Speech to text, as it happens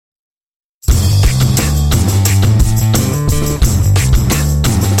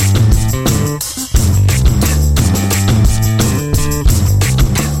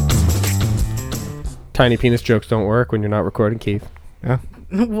tiny penis jokes don't work when you're not recording, Keith. Yeah.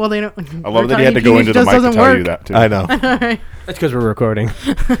 Well, they don't. I love that he had to go into the mic to tell you that, too. I know. That's because we're recording.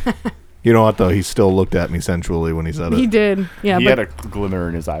 You know what, though? He still looked at me sensually when he said it. He did. Yeah. He had a glimmer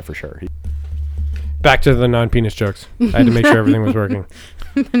in his eye for sure. Back to the non-penis jokes. I had to make sure everything was working.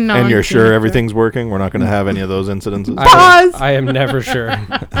 And you're sure everything's working? We're not going to have any of those incidences? Pause! I am never sure.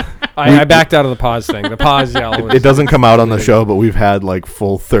 I backed out of the pause thing. The pause yell was... It doesn't come out on the show, but we've had like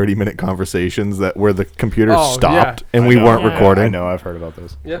full 30-minute conversations where the computer stopped and we weren't recording. I know. I've heard about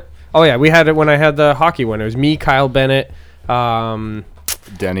this. Yeah. Oh, yeah. We had it when I had the hockey one. It was me, Kyle Bennett, Denny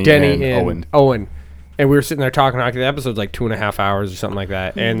and Owen. And we were sitting there talking hockey. The episode's like 2.5 hours or something like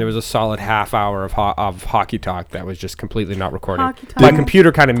that. And there was a solid half hour of hockey talk that was just completely not recording. My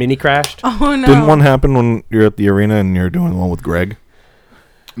computer kind of mini crashed. Oh, no. Didn't one happen when you're at the arena and you're doing one with Greg?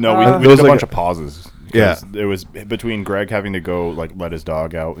 No, we did a bunch of pauses. Yeah. It was between Greg having to go let his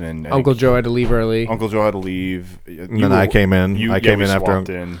dog out and Uncle Joe had to leave early. Uncle Joe had to leave. And then I came in. I came in after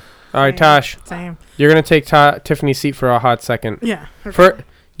him. All right, Tosh. Same. You're going to take Tiffany's seat for a hot second. Yeah.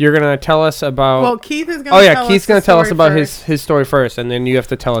 You're going to tell us about... Well, Keith is going to Keith's going to tell us about his story first, and then you have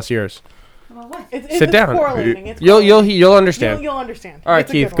to tell us yours. Sit down. You'll understand. You'll understand. All right,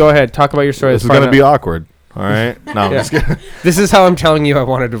 Keith, go ahead. Talk about your story. This is going to be awkward. All right. No, I'm just kidding. This is how I'm telling you I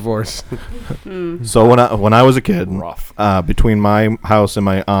want a divorce. So when I was a kid, between my house and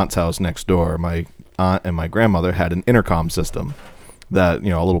my aunt's house next door, my aunt and my grandmother had an intercom system, a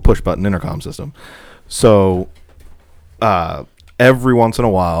little push button intercom system. So every once in a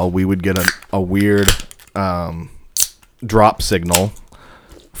while, we would get a weird drop signal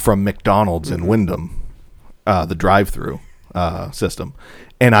from McDonald's in Wyndham, the drive-through system.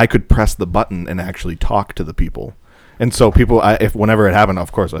 And I could press the button and actually talk to the people. And so whenever it happened,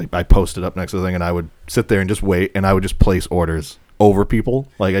 of course, I posted up next to the thing, and I would sit there and just wait, and I would just place orders over people.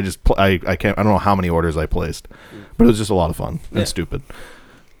 Like I don't know how many orders I placed, but it was just a lot of fun and stupid.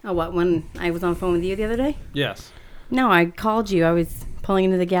 Oh, what? When I was on the phone with you the other day? Yes. No, I called you. I was pulling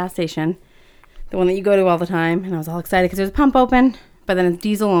into the gas station, the one that you go to all the time, and I was all excited because there's a pump open, but then it's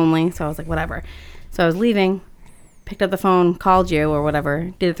diesel only, so I was like, whatever. So I was leaving, picked up the phone, called you or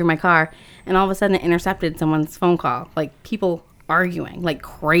whatever, did it through my car, and all of a sudden it intercepted someone's phone call. Like, people arguing like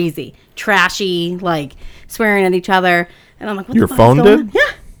crazy, trashy, like swearing at each other. And I'm like, what your the fuck phone is going did? on?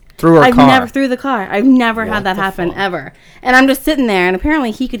 Yeah. Through our car? Through the car. I've never had that happen ever. And I'm just sitting there, and apparently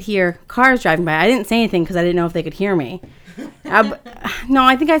he could hear cars driving by. I didn't say anything because I didn't know if they could hear me. No,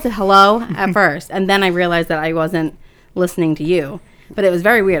 I think I said hello at first, and then I realized that I wasn't listening to you. But it was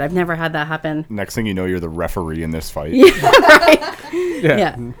very weird. I've never had that happen. Next thing you know, you're the referee in this fight. Yeah, right.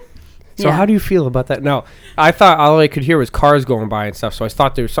 Yeah. So how do you feel about that? No, I thought all I could hear was cars going by and stuff, so I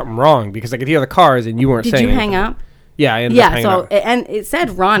thought there was something wrong because I could hear the cars and you weren't saying anything. Did you hang up? Yeah, I ended up hanging up. And it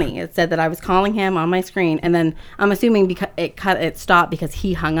said Ronnie. It said that I was calling him on my screen, and then I'm assuming because it stopped because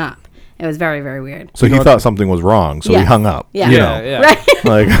he hung up. It was very, very weird. So he thought soming was wrong, so he hung up. Yeah. Yeah. Right.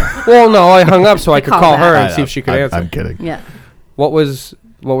 Like, well, no, I hung up so I could call her and see if she could answer. I'm kidding. Yeah. What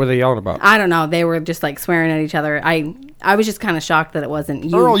were they yelling about? I don't know. They were just like swearing at each other. I was just kind of shocked that it wasn't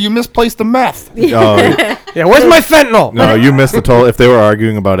you. Earl, you misplaced the meth. Yeah, where's my fentanyl? No, you missed the total. If they were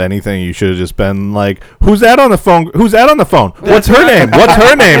arguing about anything, you should have just been like, "Who's that on the phone? Who's that on the phone? What's her name? What's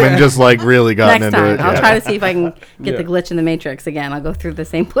her name?" And just like really gotten Next into time, it. I'll try to see if I can get the glitch in the Matrix again. I'll go through the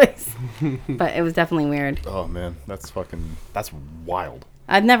same place. But it was definitely weird. Oh man, that's wild.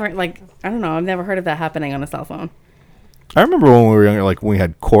 I've never I've never heard of that happening on a cell phone. I remember when we were younger, like when we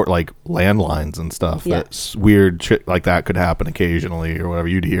had landlines and stuff. Yeah. That weird shit like that could happen occasionally, or whatever.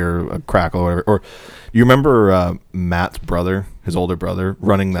 You'd hear a crackle or whatever. Or you remember Matt's brother, his older brother,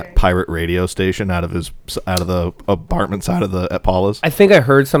 running that pirate radio station out of the apartment side of at Paula's. I think I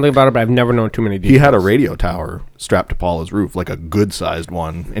heard something about it, but I've never known too many details. He had a radio tower strapped to Paula's roof, like a good-sized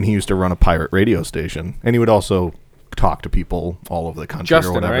one, and he used to run a pirate radio station. And he would also talk to people all over the country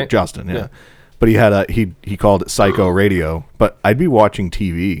Justin, or whatever. right? Justin, yeah. But he had he called it Psycho Radio. But I'd be watching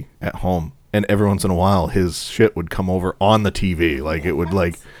TV at home, and every once in a while, his shit would come over on the TV. Like it would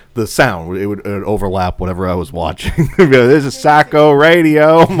the sound it would overlap whatever I was watching. It'd be like, "This is Psycho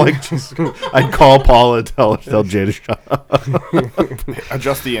Radio." I'm like, I'd call Paula and tell Jay to shut up.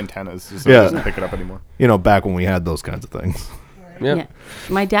 Adjust the antennas so it doesn't pick it up anymore. Back when we had those kinds of things. Yeah.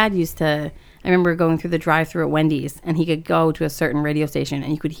 My dad used to. I remember going through the drive-thru at Wendy's, and he could go to a certain radio station,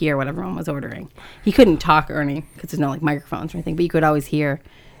 and you could hear what everyone was ordering. He couldn't talk or anything because there's no microphones or anything, but you could always hear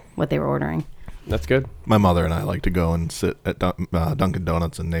what they were ordering. That's good. My mother and I like to go and sit at Dunkin'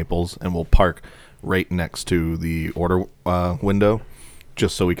 Donuts in Naples, and we'll park right next to the order window,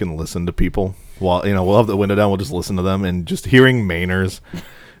 just so we can listen to people. While we'll have the window down, we'll just listen to them, and just hearing Mainers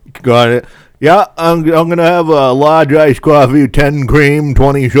go at it. Yeah, I'm gonna have a large iced coffee, 10 cream,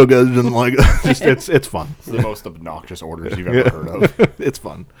 20 sugars, and like it's fun. It's the most obnoxious orders you've ever heard of. It's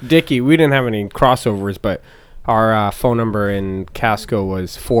fun. Dickie, we didn't have any crossovers, but our phone number in Casco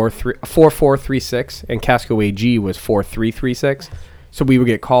was 4436, and Casco AG was 4336. So we would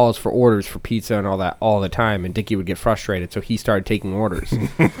get calls for orders for pizza and all that all the time, and Dickie would get frustrated, so he started taking orders.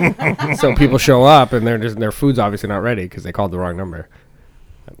 So people show up, and their food's obviously not ready because they called the wrong number.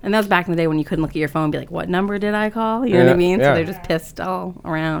 And that was back in the day when you couldn't look at your phone and be like, what number did I call? You know what I mean? Yeah. So they're just pissed all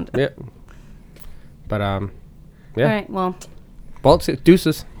around. Yeah. But, yeah. All right, well,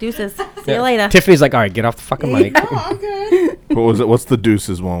 Deuces. deuces. See you later. Tiffany's like, all right, get off the fucking mic. No, I'm good. What was it? What's the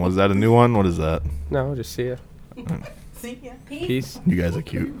Deuces one? Was that a new one? What is that? No, just see ya. See ya. Peace. You guys are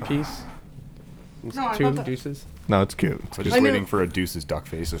cute. Peace. No, I Two thought that- deuces. No, it's cute. So just waiting for a Deuce's duck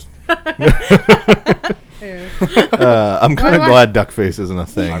faces. Ew. I'm kind of do I- glad duck face isn't a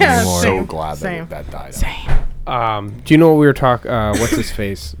thing Yeah, anymore. So same. glad Same. that died. Do you know what we were talking? What's his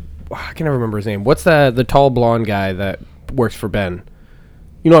face? I can never remember his name. What's the tall blonde guy that works for Ben?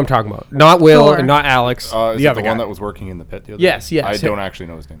 You know what I'm talking about? Not Will Thor. and not Alex. Is the it other the guy. one that was working in the pit the other Yes, day? yes. I don't actually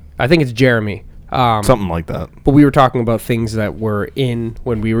know his name. I think it's Jeremy. Something like that. But we were talking about things that were in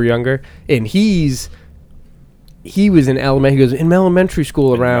when we were younger, and he was in elementary. He goes in elementary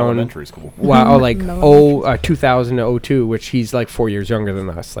school around Elementary school. wow, like No. 2000 to 02, which he's like 4 years younger than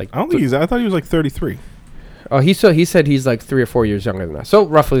us. Like I don't think I thought he was like 33. oh, he said he's like 3 or 4 years younger than us, so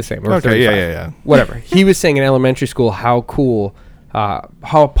roughly the same. We're Okay, 35. yeah. Whatever. He was saying in elementary school how cool,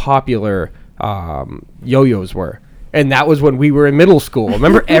 how popular yo-yos were. And that was when we were in middle school.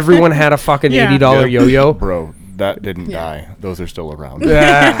 Remember, everyone had a fucking Yeah. $80 Yeah. yo-yo. Bro, that didn't Yeah. die. Those are still around.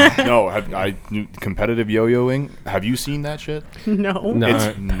 Yeah. No, competitive yo-yoing. Have you seen that shit? No. No.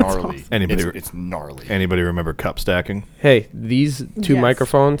 It's gnarly. Anybody- It's gnarly. Anybody remember cup stacking? Hey, these two Yes.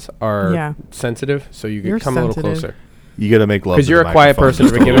 microphones are Yeah. sensitive, so you can You're come a little sensitive. closer. You got to make love. Because to you're the a quiet microphone person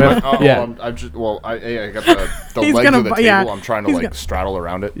to just a begin little with. bit. Yeah. I'm just I got the He's legs gonna of the bu- table. yeah. I'm trying to He's like gonna- straddle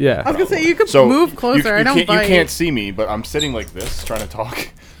around it. Yeah. I was gonna say you could So move closer. I don't you bite. can't see me, but I'm sitting like this trying to talk.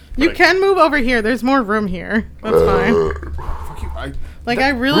 You But I- can move over here. There's more room here. That's fine. Fuck you, Like I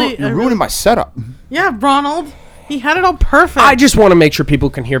really, you're ruining my setup. yeah, Ronald. He had it all perfect. I just want to make sure people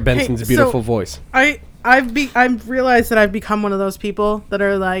can hear Benson's so- beautiful voice. I've realized that I've become one of those people that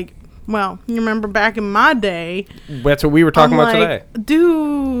are like, well, you remember back in my day. That's what we were talking I'm about like, today.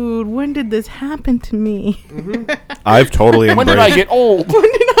 dude, when did this happen to me? I've totally When embraced. did I get old? When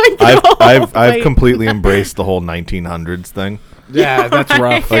did I get I've Like, completely embraced the whole 1900s thing. Yeah, that's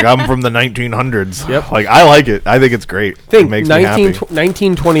rough. Like I'm from the 1900s. Yep. Like I like it. I think it's great. Think it makes me happy.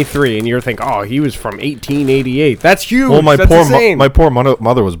 1923, and you're thinking, oh, he was from 1888. That's huge. Well, my That's poor insane. my poor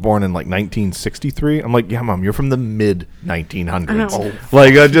mother was born in like 1963. I'm like, yeah, mom, you're from the mid 1900s. know.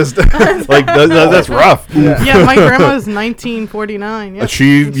 Like just like that's rough. yeah, my grandma was 1949. Yeah.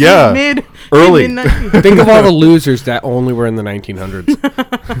 She mid early. mid-nineties. Think of all the losers that only were in the 1900s.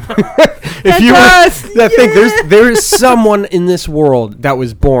 If you Yes, were, that thing, there is someone in this world that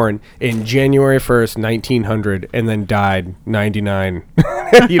was born in January 1st, 1900, and then died 99.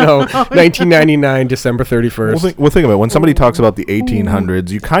 1999, December 31st. Well, think about it. When somebody talks about the 1800s,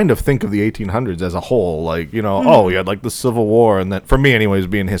 you kind of think of the 1800s as a whole. Like, oh, you had like the Civil War, and that for me, anyways,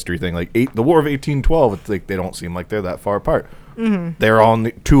 being a history thing. Like the War of 1812, it's like they don't seem like they're that far apart. They're on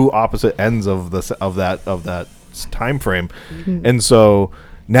the two opposite ends of that time frame, and so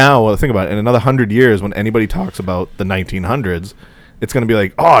now think about it. In another 100 years, when anybody talks about the 1900s, it's going to be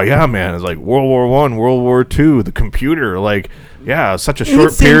like, oh yeah, man, it's like World War I, World War II, the computer, like, yeah, such a short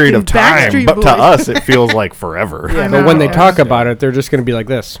Insane period of thing, time, Backstreet but to Boys. us, it feels like forever. I But when they know. talk about it, they're just going to be like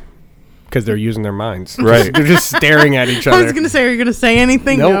this because they're using their minds. Right. They're just staring at each I other. was gonna say, are you gonna say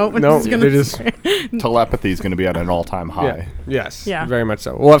anything? Nope, No, nope, they're just- Telepathy is going to be at an all-time high. Yeah. Yes. Yeah. Very much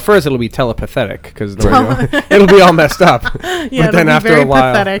so. Well, at first it'll be telepathetic because it'll be all messed up. Yeah, but then it'll be after very a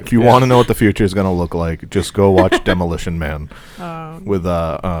while, pathetic. If you want to know what the future is going to look like, just go watch Demolition Man Um, with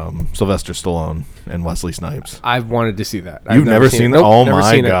Sylvester Stallone and Wesley Snipes. I've wanted to see that. You've never seen it? Nope, Oh never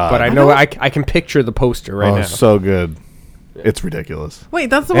my seen God. It, but I know I can picture the poster right Oh, now. so good. It's ridiculous. Wait,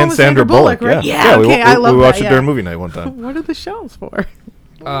 that's the one And with Sandra Bullock, right? yeah. okay, I love we watched that. it during movie night one time. What are the shells for?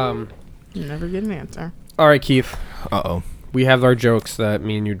 Um, You never get an answer. all right, Keith. Uh-oh. We have our jokes that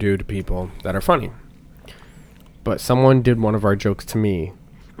me and you do to people that are funny. But someone did one of our jokes to me,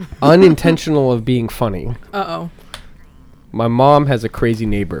 unintentional of being funny. Uh-oh. My mom has a crazy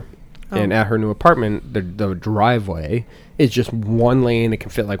neighbor, and Oh. at her new apartment, the driveway is just one lane. It can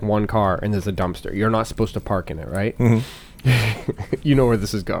fit like one car, and there's a dumpster. You're not supposed to park in it, right? You know where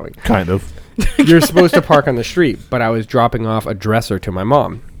this is going. Kind of. You're supposed to park on the street, but I was dropping off a dresser to my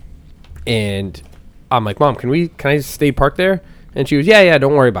mom. And I'm like, Mom, can I stay parked there? And she was, yeah,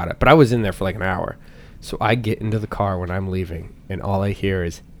 don't worry about it. But I was in there for like an hour. So I get into the car when I'm leaving, and all I hear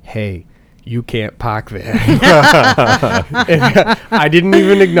is, hey, you can't park there. I didn't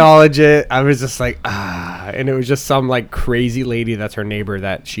even acknowledge it. I was just like, and it was just some like crazy lady that's her neighbor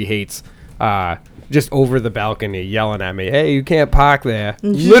that she hates, just over the balcony yelling at me, hey, you can't park there.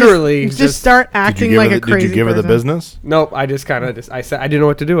 Literally just start acting like a crazy Did you give her the business? Nope. I just kind of I said I didn't know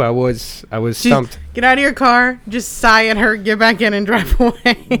what to do. I was stumped. Get out of your car, just sigh at her, get back in and drive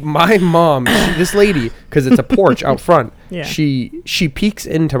away. My mom, this lady, because it's a porch out front, Yeah. she peeks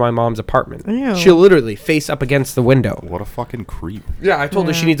into my mom's apartment. Ew. She'll literally face up against the window. What a fucking creep. Yeah, I told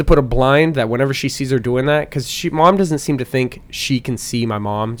her she needs to put a blind that whenever she sees her doing that, because mom doesn't seem to think she can see my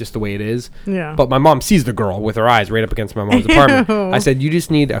mom just the way it is. Yeah. But my mom sees the girl with her eyes right up against my mom's apartment. I said, you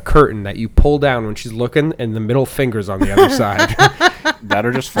just need a curtain that you pull down when she's looking, and the middle finger's on the other side. That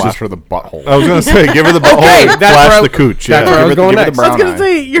or just flash her the butthole. I was gonna say, give her the butthole, Okay, and that's flash where the cooch. that's Yeah. where I was going Give her next. the I was brown gonna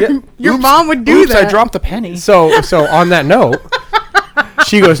eye. say your mom would do that. I dropped the penny. So on that note,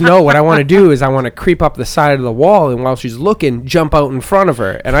 she goes, no, what I want to do is I want to creep up the side of the wall, and while she's looking, jump out in front of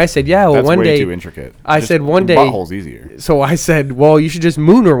her. And I said, yeah, well, That's one way day. too intricate. I said one day. Butthole's easier. So I said, well, you should just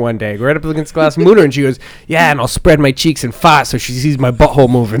moon her one day. Go right up against the glass and moon her. And she goes, yeah, and I'll spread my cheeks and fart so she sees my butthole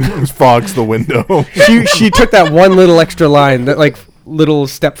moving. Fogs the window. she took that one little extra line, that like little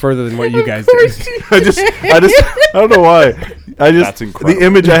step further than what you guys did. I don't know why. That's incredible. The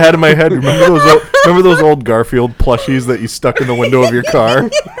image I had in my head. Remember those old Garfield plushies that you stuck in the window of your car?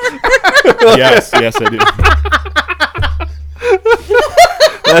 yes, I do.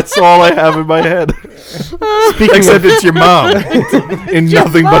 That's all I have in my head. Except it's your mom in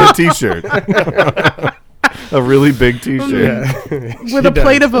nothing but a t-shirt. A really big t-shirt. with a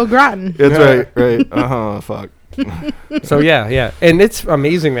plate of au gratin. That's right. Fuck. So yeah. And it's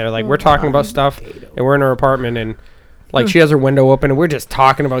amazing there. Like we're talking about stuff and we're in her apartment and like she has her window open and we're just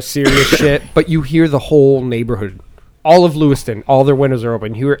talking about serious shit. But you hear the whole neighborhood, all of Lewiston, all their windows are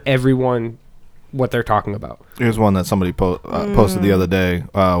open. You hear everyone what they're talking about. Here's one that somebody posted the other day.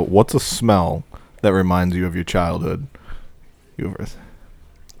 What's a smell that reminds you of your childhood? You ever?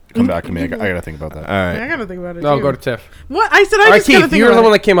 Come back to me. I gotta think about that. All right. I gotta think about it. No, too. go to Tiff. What I said, All I right, just gotta Keith, think you're about the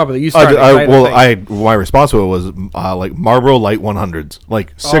one it. that came up with it. You started. My response to it was like Marlboro Light 100s,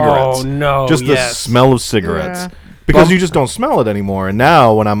 like cigarettes. Oh no! Just the smell of cigarettes, Yeah. because you just don't smell it anymore. And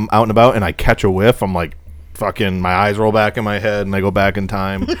now when I'm out and about and I catch a whiff, I'm like, fucking, my eyes roll back in my head and I go back in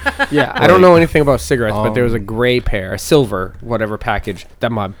time. Yeah, I don't know anything about cigarettes, but there was a gray pair, a silver, whatever package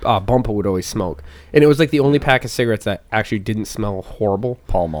that my bumper would always smoke, and it was like the only pack of cigarettes that actually didn't smell horrible.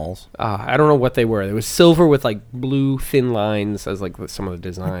 Pall Malls. I don't know what they were. It was silver with like blue thin lines as like some of the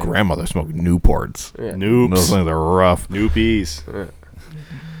design. Grandmother smoked Newports. Yeah. Noops. Those things are rough. Noopies.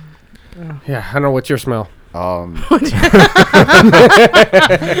 Yeah, I don't know. What's your smell?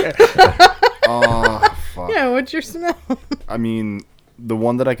 Fuck. Yeah, what's your smell? I mean, the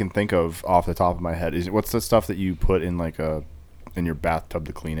one that I can think of off the top of my head is what's the stuff that you put in like in your bathtub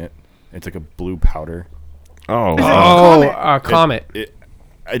to clean it? It's like a blue powder. Comet.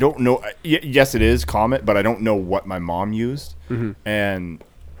 I don't know. Yes, it is Comet, but I don't know what my mom used. Mm-hmm. And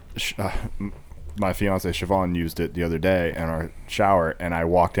my fiance Siobhan used it the other day in our shower, and I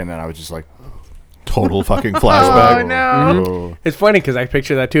walked in and I was just like, total fucking flashback. Oh no! oh. It's funny because I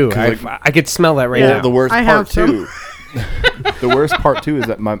picture that too. I could smell that right Yeah. now. The worst I part have some. too. The worst part too is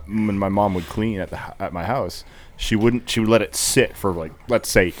that when my mom would clean at my house, she would let it sit for like, let's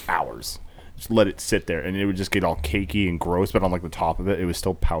say, hours. Just let it sit there, and it would just get all cakey and gross. But on like the top of it was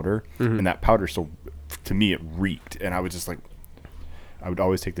still powder, and that powder still, to me, it reeked. And I was just like, I would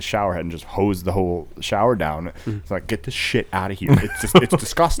always take the shower head and just hose the whole shower down. It's like, get this shit out of here. It's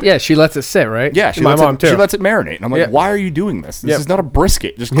disgusting. Yeah, she lets it sit, right? Yeah, my mom too. She lets it marinate. And I'm like, Yeah. why are you doing this? This Yep. is not a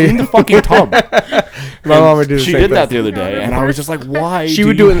brisket. Just clean the fucking tub. My mom would do the She same did thing. that the other day, and I was just like, why She do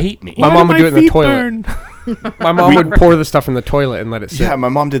would you do it. hate me? My mom would do it in the toilet. Burn? My mom would pour the stuff in the toilet and let it sit. Yeah, my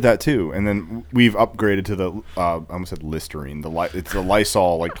mom did that too, and then we've upgraded to the I almost said Listerine. It's the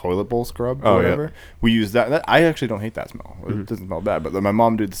Lysol like toilet bowl scrub or Oh, whatever. yeah. We use that. I actually don't hate that smell. It doesn't smell bad. But then my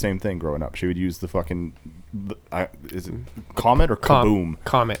mom did the same thing growing up. She would use the fucking is it Comet or Kaboom?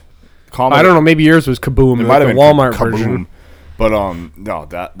 Comet. Comet. I don't know. Maybe yours was Kaboom. It Like might the have been Walmart Kaboom. version. But no,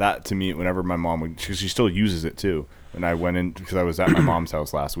 that to me, whenever my mom would, because she still uses it too. And I went in because I was at my mom's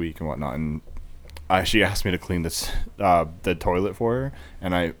house last week and whatnot, and she asked me to clean the toilet for her,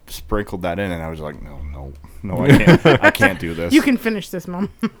 and I sprinkled that in, and I was like, no, I can't, I can't do this. You can finish this, Mom.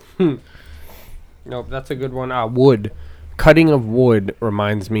 Nope, that's a good one. Wood. Cutting of wood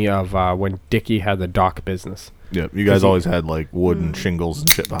reminds me of when Dickie had the dock business. Yeah, you guys always had like wooden shingles and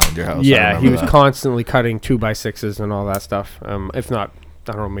shit behind your house. I Yeah, he remember was that. constantly cutting 2x6s and all that stuff. If not,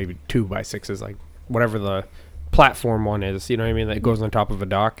 I don't know, maybe 2x6s, like whatever the platform one is. You know what I mean? That goes on top of a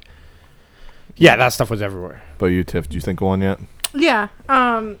dock. Yeah, that stuff was everywhere. But you, Tiff, do you think of one yet? Yeah.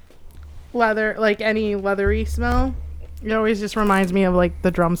 Leather, like any leathery smell. It always just reminds me of like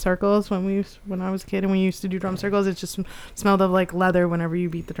the drum circles when I was a kid and we used to do drum circles. It just smelled of like leather whenever you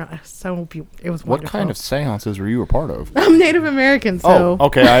beat the drum. It was What wonderful. kind of seances were you a part of? I'm Native American, so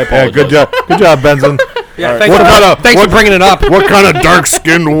Okay, I Yeah, apologize. good job, Benson. Yeah, Thanks for bringing it up. What kind of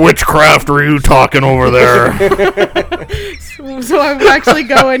dark-skinned witchcraft are you talking over there? so I would actually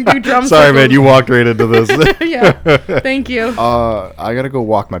go and do drum Sorry, circles. man, you walked right into this. Yeah, thank you. I gotta go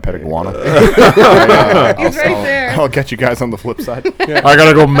walk my pet iguana. He's right there. I'll get you guys on the flip side. I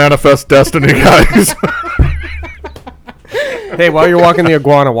gotta go manifest destiny, guys. Hey, while you're walking the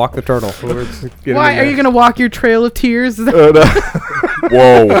iguana, walk the turtle. Why are you gonna walk your trail of tears? Whoa.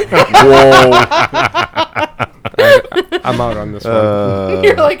 I'm out on this one.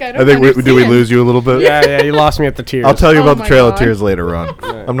 You're like, I don't I think did we understand. lose you a little bit? Yeah, you lost me at the tears. I'll tell you Oh about the my Trail of God. Tears later on.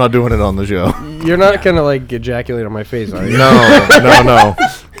 I'm not doing it on the show. You're not gonna like ejaculate on my face, are you? No,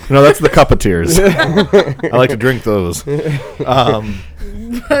 no, that's the cup of tears. I like to drink those.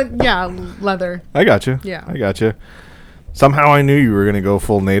 Yeah, leather. I got you. Yeah. I got you. Somehow I knew you were gonna go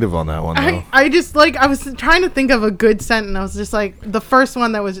full native on that one. Though. I just like I was trying to think of a good scent and I was just like the first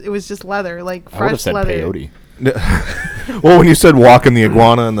one that was it was just leather, like I would have fresh said leather. peyote. Well, when you said walking the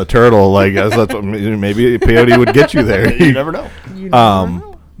iguana and the turtle, like I thought maybe peyote would get you there. You never know. You never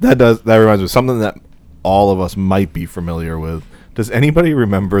know. That reminds me of something that all of us might be familiar with. Does anybody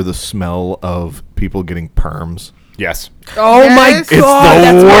remember the smell of people getting perms? Yes. Oh Yes. my It's It's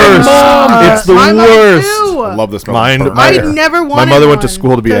god! the worst. It's the My mom worst. too. I love the smell Mine- of burnt my- I hair. never wanted My mother went to one,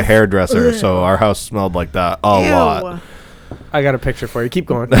 school to be a 'cause- hairdresser, Ugh. so our house smelled like that a Ew. lot. I got a picture for you. Keep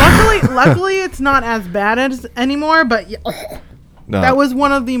going. Luckily, it's not as bad as anymore. But No, that was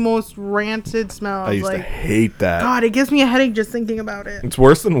one of the most rancid smells. I used to Like, hate that. God, it gives me a headache just thinking about it. It's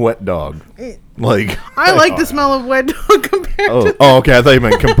worse than wet dog. Like, I like the smell of wet dog compared oh, okay. I thought you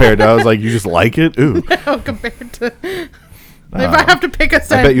meant compared to. I was like, you just like it? Ooh. compared to. If I have to pick a I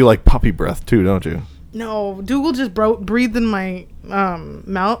scent, bet you like puppy breath too, don't you? no. Dougal just breathed in my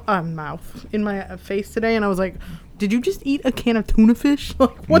mouth in my face today, and I was like, "Did you just eat a can of tuna fish?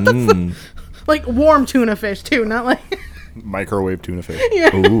 Like what the fuck? Like warm tuna fish too, not like." Microwave tuna fish.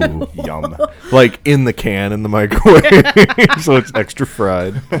 Ooh. Yum. Like in the can in the microwave, so it's extra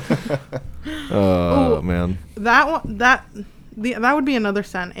fried. Oh Ooh. man. That would be another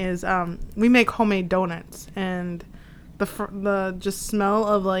scent is we make homemade donuts and the just smell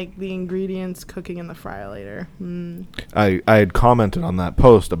of like the ingredients cooking in the fryer later. I had commented on that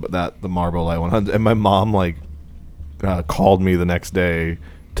post about the Marble Light 100, and my mom like called me the next day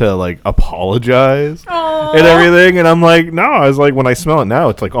to like apologize and everything, and I'm like, no, I was like, when I smell it now,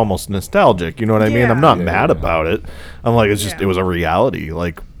 it's like almost nostalgic. You know what I mean? Yeah. I'm not Yeah, mad yeah. about it. I'm like, it's just Yeah. it was a reality.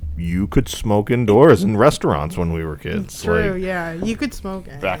 Like you could smoke indoors in restaurants when we were kids. It's true, Like, yeah. You could smoke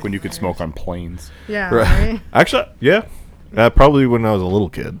it. Back when you could smoke on planes. Yeah, Right. right? Actually, yeah, probably when I was a little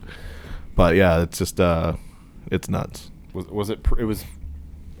kid. But yeah, it's just it's nuts. Was it? It was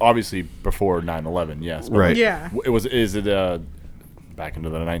obviously before 9/11. Yes. but Right. Yeah. Is it back into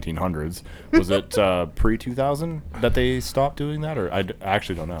the 1900s? Was it pre 2000 that they stopped doing that, or I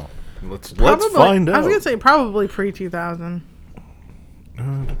actually don't know. Let's Probably- find out. I was gonna say probably pre 2000.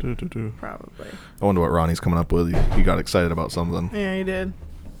 I Probably. wonder what Ronnie's coming up with. He got excited about something. Yeah, he did.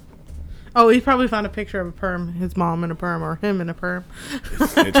 Oh, he probably found a picture of a perm, his mom in a perm, or him in a perm.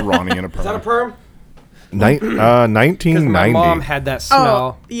 It's Ronnie in a perm. Is that a perm? 1990. My mom had that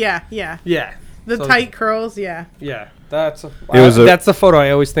smell. Oh, yeah, yeah. Yeah. The So- tight curls, yeah. Yeah. That's was the photo I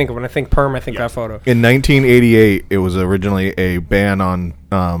always think of when I think perm. I think that photo. In 1988, it was originally a ban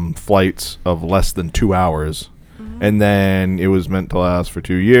on flights of less than 2 hours. And then it was meant to last for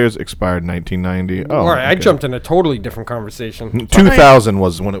 2 years, expired in 1990. Oh, All right, I okay. jumped in a totally different conversation. 2000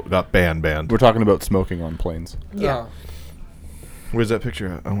 was when it got banned. We're talking about smoking on planes. Yeah. Where's that picture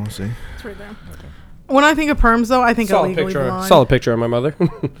at? I want to see. It's right there. When I think of perms, though, I think of legally blonde. Solid picture of my mother.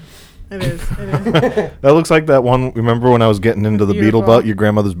 It is. It is. That looks like that one. Remember when I was getting into the beetle Beautiful. bug, your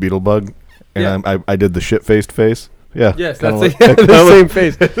grandmother's beetle bug? And Yeah. I did the shit-faced face. Yeah. Yes, kinda that's look- the same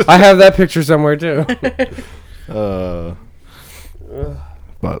face. I have that picture somewhere too.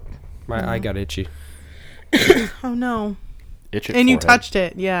 But My eye got itchy. Oh no! Itch it And you forehead. touched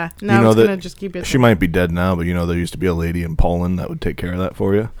it, yeah. Now know it's that gonna just keep it. she might be dead now, but you know there used to be a lady in Poland that would take care of that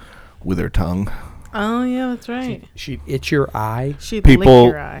for you with her tongue. Oh yeah, that's right. She'd itch your eye. She'd lick People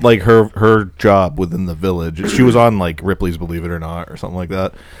your eye. like her job within the village. She was on like Ripley's Believe It or Not or something like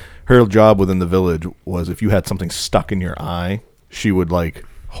that. Her job within the village was if you had something stuck in your eye, she would like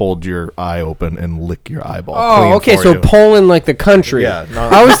hold your eye open and lick your eyeball. Oh, clean okay. for So you. Poland, like the country. Yeah,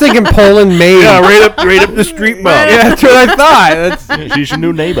 not- I was thinking Poland made. Yeah, right up the street, bum. Yeah, that's what I thought. That's She's your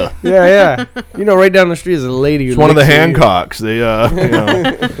new neighbor. yeah. You know, right down the street is a lady. It's who one of the licks your- Hancocks. They, you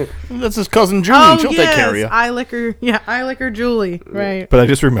know. That's his cousin Julie. Oh She'll yes, take care of you. eye licker. Yeah, eye licker Julie. Right. But I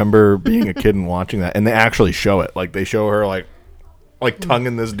just remember being a kid and watching that, and they actually show it. Like they show her like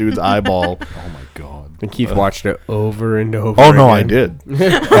tonguing this dude's eyeball. Oh my god. And Keith watched it over and over. Oh no, I again. did.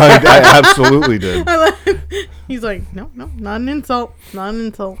 I absolutely did. He's like, no, not an insult, not an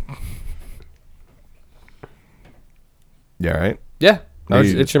insult. Yeah, right. Yeah. I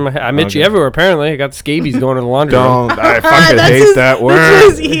was You- itching my head. I'm itchy Okay. everywhere, apparently. I got scabies going in the laundry room. Don't. I fucking That's hate his- that that's word.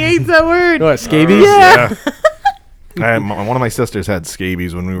 his- he hates that word. What, scabies? Yeah. One of my sisters had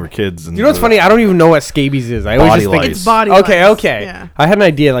scabies when we were kids. And You know what's funny? I don't even know what scabies is. I always Body just think lice. It's body. Okay, lice. okay. Yeah. I had an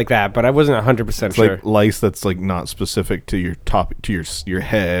idea like that, but I wasn't 100% It's sure. like lice that's like not specific to your top, to your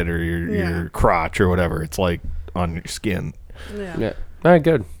head or your Yeah. crotch or whatever. It's like on your skin. Yeah. Yeah. All right,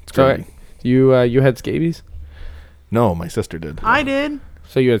 good. So crazy. you had scabies? No, my sister did. I did.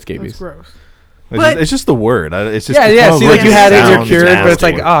 So you had It was scabies? gross. It's, But- it's just the word. It's just Yeah. See, like you had it, you're sounds cured, but it's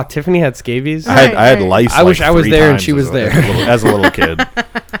like, nasty. oh, Tiffany had scabies. I had Right. lice. I wish like I was 3 there and times she was as there. as a little kid.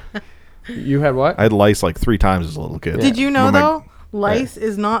 You had what? I had lice like 3 times as a little kid. Did you know When my- though, lice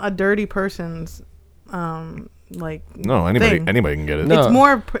is not a dirty person's, like. No, anybody thing. can get it. No.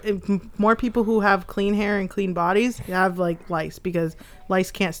 It's more people who have clean hair and clean bodies have like lice because lice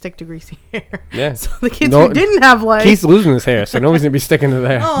can't stick to greasy hair. Yeah. So the kids No- who didn't have lice. Keith's losing his hair, so nobody's going to be sticking to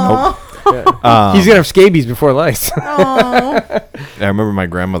there. Aw. He's going to have scabies before lice. Aw. I remember my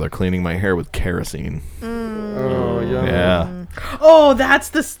grandmother cleaning my hair with kerosene. Oh, Yeah. Oh,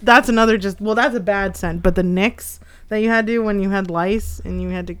 that's another that's a bad scent. But the nicks that you had to do when you had lice and you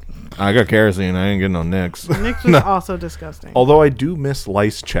had to I got kerosene. I ain't getting no nicks. nicks was also disgusting. Although I do miss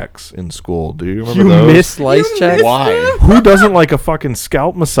lice checks in school. Do you remember You those? miss lice You checks? miss Why? Who doesn't like a fucking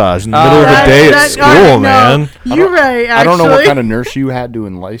scalp massage in the middle of the That- day at that- school, I know. man? You're right. Actually. I don't know what kind of nurse you had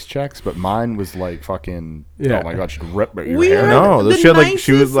doing lice checks, but mine was like fucking. Yeah. Oh my god, she'd rip at your We hair. had- No, The she had like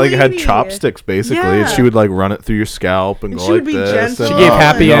she was nicest like had lady. chopsticks basically, and Yeah. she would like run it through your scalp and And go she like would be this. gentle. and- She gave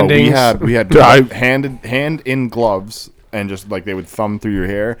happy No, endings. We had Dude, I- hand in gloves, and just like they would thumb through your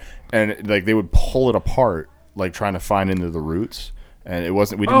hair, and like they would pull it apart, like trying to find into the roots. And it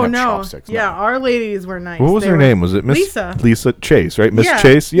wasn't. We didn't Oh have no! chopsticks. no. Yeah, our ladies were nice. What was They her were- name? Was it Miss Lisa? Chase, right? Miss Yeah,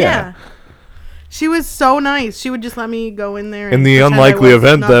 Chase? Yeah. She was so nice. She would just let me go in there. In and the pretend I unlikely was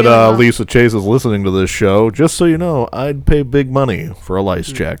event not that feeling well. Lisa Chase is listening to this show, just so you know, I'd pay big money for a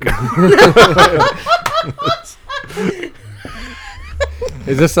lice check.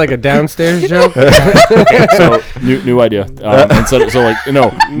 Is this like a downstairs joke? Okay, so new idea. And so like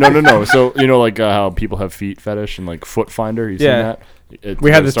no. So you know like how people have feet fetish and like foot finder. You seen Yeah. that?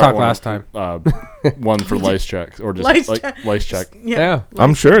 We had this start talk one last up, time. One for lice checks or just Lice like check. lice check. Yeah.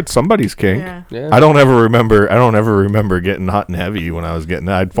 I'm sure it's somebody's kink. Yeah. Yeah. I don't ever remember getting hot and heavy when I was getting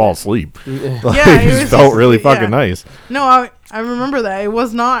that. I'd fall asleep. Like, Yeah, it it just was felt just- really yeah. fucking nice. No, I remember that. It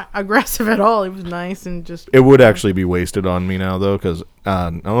was not aggressive at all. It was nice and just. It would actually be wasted on me now, though, because I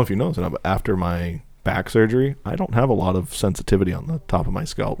don't know if you noticed, but after my back surgery, I don't have a lot of sensitivity on the top of my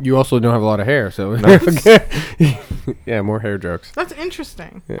scalp. You also don't have a lot of hair, so yeah, more hair jokes. That's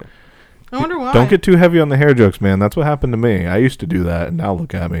interesting. Yeah. I wonder why. Don't get too heavy on the hair jokes, man. That's what happened to me. I used to do that, and now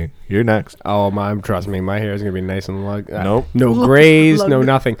look at me. You're next. Oh my, trust me, my hair is gonna be nice and Nope. no Look- grays, look- no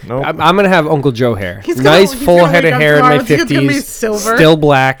nothing. Nope. I'm gonna have Uncle Joe hair, He's gonna- nice he's full gonna head wake of up hair in my tomorrow, it's gonna be 50s, silver. still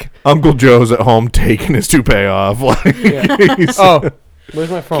black. Uncle Joe's at home taking his toupee off. Like, he's- Oh, where's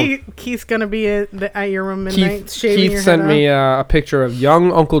my phone? Keith's gonna be at your room midnight shaving Keith your sent head me off. a picture of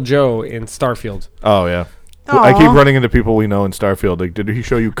young Uncle Joe in Starfield. Oh, yeah. I keep Aw. running into people we know in Starfield. Like, did he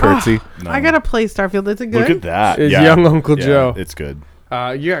show you Curtsy? No. I gotta play Starfield. Is it good? Look at that. It's yeah. young Uncle Yeah, Joe. It's good. You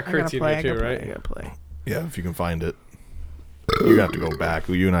got I gotta curtsy in play. there too, I right? gotta play. Yeah, if you can find it. You have to go back.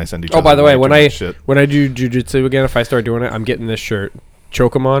 You and I send each Oh, other. by the way, too when much I shit. when I do jujitsu again, if I start doing it, I'm getting this shirt.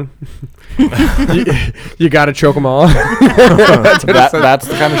 Choke 'em on. you gotta choke 'em all. That's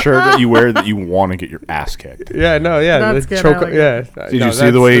the kind of shirt that you wear that you want to get your ass kicked. Yeah, no, yeah. That's the good, choke, I like yeah. Did No, you see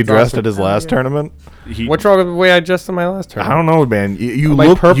the way he that's dressed awesome. at his last yeah. tournament? What's wrong with the way I dressed in my last I tournament? don't know, man. You Like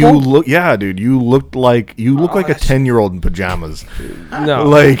look. purple? You look. Yeah, dude. You look like a 10-year-old in pajamas. No,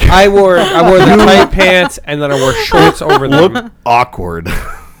 Like- I wore the tight pants and then I wore shorts over them. Look awkward.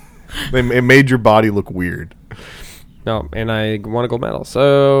 It made your body look weird. No, and I won a gold medal.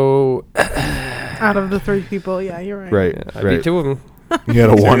 So Out of the 3 people, yeah, you're right. Right. I beat 2 of them. You had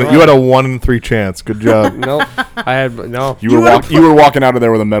a one. You had a 1 in 3 chance. Good job. Nope. I had no. You were walking out of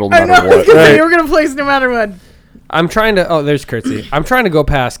there with a medal no I know, matter what. you were gonna place no matter what. I'm trying to. Oh, there's Curtsy. I'm trying to go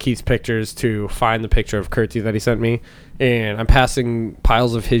past Keith's pictures to find the picture of Curtsy that he sent me, and I'm passing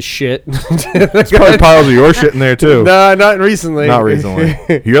piles of his shit. There's probably piles of your shit in there too. No, not recently. Not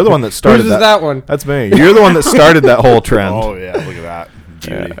recently. You're the one that started Whose is that one? That's me. You're the one that started that whole trend. Oh yeah, look at that.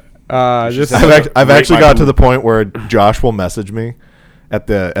 Beauty. Just I've actually got to the point where Josh will message me at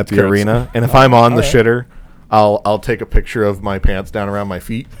the arena, and if I'm on the shitter, I'll take a picture of my pants down around my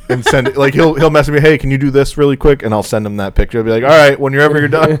feet and send it. Like he'll message me, hey, can you do this really quick? And I'll send him that picture. I'll be like, all right, whenever you're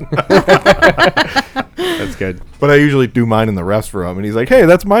done. that's good. But I usually do mine in the refs room, and he's like, hey,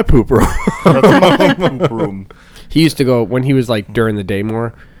 that's my poop room. That's my poop room. He used to go when he was like during the day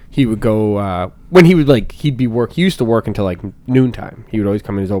more. He would go when he would like he'd be work. He used to work until like noontime. He would always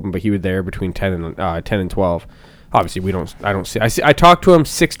come in his open, but he would there between 10 and 12. Obviously, I don't see. I talk to him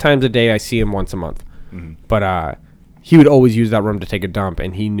 6 times a day. I see him once a month. Mm-hmm. But he would always use that room to take a dump,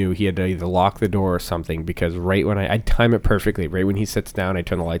 and he knew he had to either lock the door or something, because right when I'd time it perfectly. Right when he sits down, I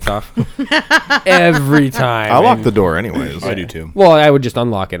turn the lights off. Every time. I lock the door anyways. I do too. Well, I would just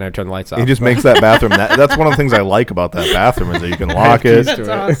unlock it and I'd turn the lights off. He just makes that bathroom. That's one of the things I like about that bathroom is that you can lock it. That's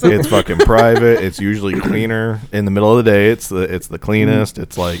awesome. It's fucking private. It's usually cleaner in the middle of the day. It's the cleanest.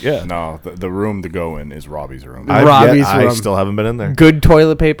 It's like No, the room to go in is Robbie's room. I still haven't been in there. Good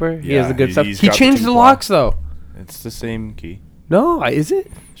toilet paper. He has Yeah, the good stuff. he's He got the changed the 2 locks though. It's the same key. No, is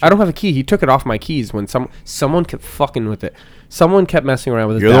it? I don't have a key. He took it off my keys when someone kept fucking with it. Someone kept messing around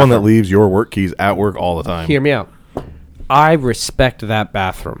with it. You're the one that leaves your work keys at work all the time. Hear me out. I respect that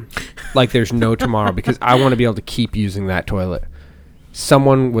bathroom like there's no tomorrow, because I want to be able to keep using that toilet.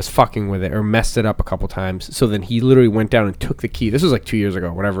 Someone was fucking with it or messed it up a couple times. So then he literally went down and took the key. This was like 2 years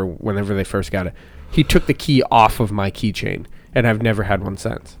ago, whenever they first got it. He took the key off of my keychain, and I've never had one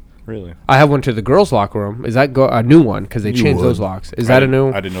since. Really? I have one to the girls' locker room. Is that a new one? Because they changed those locks. Is that a new?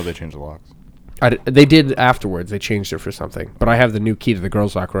 I didn't know they changed the locks. They did afterwards. They changed it for something. But I have the new key to the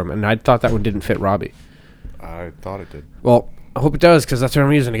girls' locker room, and I thought that one didn't fit Robbie. I thought it did. Well, I hope it does, because that's what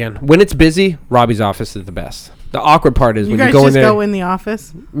I'm using again. When it's busy, Robbie's office is the best. The awkward part is You when guys you go in just there. go in the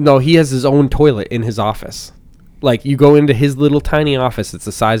office? No, he has his own toilet in his office. Like, you go into his little tiny office. It's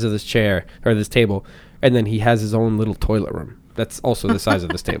the size of this chair or this table, and then he has his own little toilet room. That's also the size of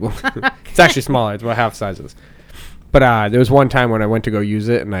this table. It's actually smaller. It's about half the size of this. But there was one time when I went to go use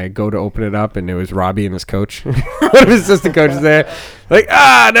it, and I go to open it up, and it was Robbie and his coach. One of his assistant coaches there. Like,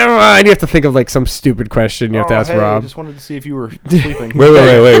 never mind. You have to think of, like, some stupid question you have to ask Rob. I just wanted to see if you were sleeping.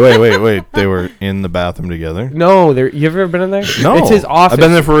 Wait. They were in the bathroom together? No, you ever been in there? No. It's his office. I've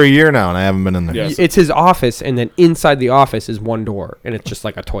been there for a year now, and I haven't been in there. Yes. It's his office, and then inside the office is one door, and it's just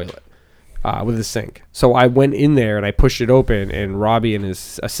like a toilet with a sink. So I went in there, and I pushed it open, and Robbie and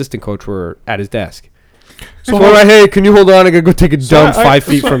his assistant coach were at his desk. So I'm like, hey, can you hold on? I gotta go take a dump 5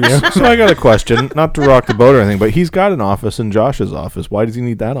 feet from you. So I got a question, not to rock the boat or anything, but he's got an office in Josh's office. Why does he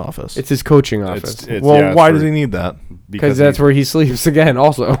need that office? It's his coaching office. Why does he need that? Because that's where he sleeps again.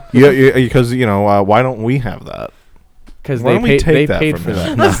 Also, Yeah, because why don't we have that? Because Why they don't we take that paid from for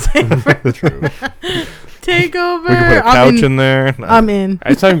him? that. True. Take over. We can put a couch in there. I'm in.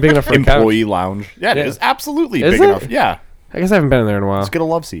 It's not even big enough for a couch. Employee lounge. Yeah, it is absolutely Is big it? enough. Yeah. I guess I haven't been in there in a while. Let's get a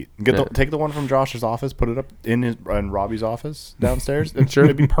love seat. Take the one from Josh's office, put it up in Robbie's office downstairs.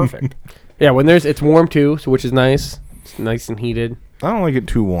 It'd be perfect. Yeah, when it's warm too, so which is nice. It's nice and heated. I don't like it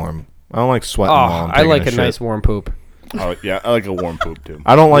too warm. I don't like sweating. Oh, while I'm I taking like a shit. nice warm poop. Oh yeah, I like a warm poop too.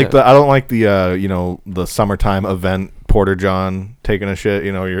 I don't like the summertime event Porter John taking a shit.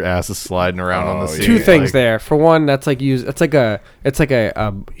 Your ass is sliding around on the seat. Two things there. For one, that's like it's like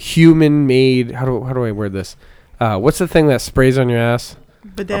a human made. How do I word this? What's the thing that sprays on your ass?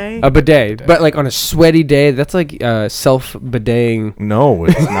 Bidet. A bidet. But like on a sweaty day, that's like self bideting. No,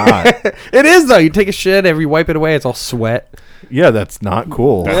 it's not. It is though. You take a shit, every wipe it away, it's all sweat. Yeah, that's not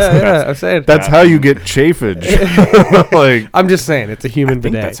cool. Yeah, I'm saying. That's how you get chafage. Like I'm just saying, it's a human I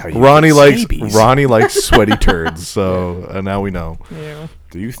think bidet. that's how you Ronnie get likes scabies. Ronnie likes sweaty turds. So now we know. Yeah.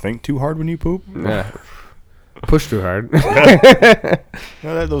 Do you think too hard when you poop? Yeah. Push too hard.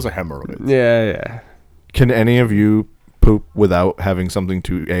 No, those are hemorrhoids. Yeah. Can any of you poop without having something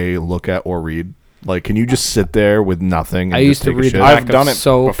to look at or read? Like, can you just sit there with nothing? And I used just to take a read shit? the I've done it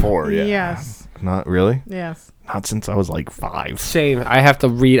soap. before. Yeah. Yes. Not really. Yes. Not since I was like 5. Same. I have to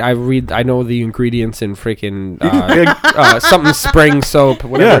read. I know the ingredients in freaking something spring soap,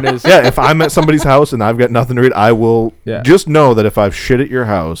 whatever it is. Yeah, if I'm at somebody's house and I've got nothing to read, I will just know that if I've shit at your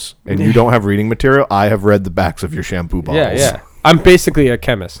house and you don't have reading material, I have read the backs of your shampoo bottles. Yeah. I'm basically a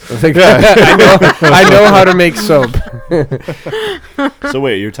chemist. I know how to make soap. So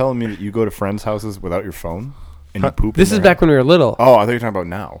wait, you're telling me that you go to friends' houses without your phone and you poop? This in is their back when we were little. Oh, I thought you were talking about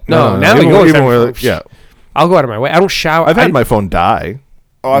now. No, now even, we go. even where, yeah. I'll go out of my way. I don't shower. I've had my phone die.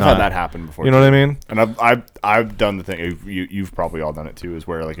 Oh, I've Not- had that happen before. You know what I mean? And I've done the thing. You've probably all done it too. Is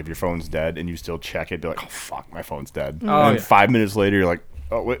where like if your phone's dead and you still check it, be like, oh fuck, my phone's dead. Oh, and then yeah. 5 minutes later, you're like,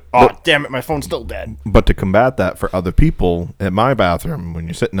 oh wait, oh damn it, my phone's still dead. But to combat that for other people, at my bathroom, when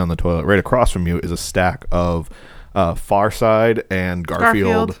you're sitting on the toilet, right across from you is a stack of Far Side and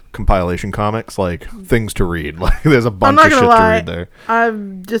Garfield compilation comics, like things to read. Like there's a I'm bunch not of gonna shit lie. to read there.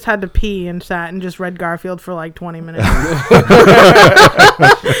 I've just had to pee and sat and just read Garfield for like 20 minutes. I'm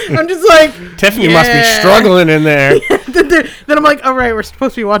just like, Tiffany must be yeah. struggling in there. Then I'm like, all right, we're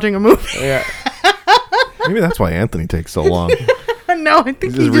supposed to be watching a movie. Yeah. Maybe that's why Anthony takes so long. No, I think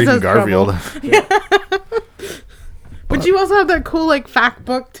He's he just just reading has Garfield. trouble. But you also have that cool like fact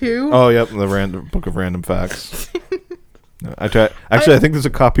book too. Oh, yep, the random book of random facts. I think there's a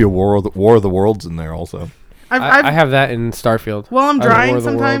copy of War of the Worlds in there also. I have that in Starfield. Well, I'm I have War drying of the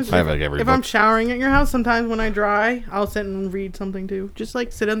sometimes. Worlds. I have like every If book. I'm showering at your house, sometimes when I dry, I'll sit and read something too. Just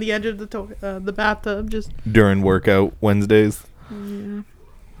like sit on the edge of the bathtub. Just During workout Wednesdays. yeah.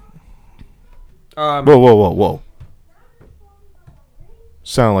 Whoa.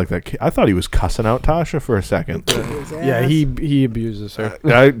 Sound like that kid. I thought he was cussing out Tasha for a second. Yeah, he abuses her.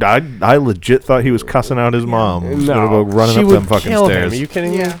 I legit thought he was cussing out his mom. He's gonna go running she up would them fucking kill stairs. Him. Are you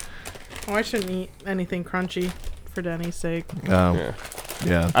kidding Yeah. me? Oh, I shouldn't eat anything crunchy for Denny's sake. Yeah.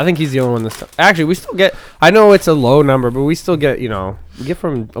 Yeah. I think he's the only one that's... Actually, we still get... I know it's a low number, but we still get, we get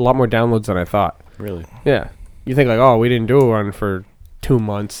from a lot more downloads than I thought. Really? Yeah. You think like, oh, we didn't do one for 2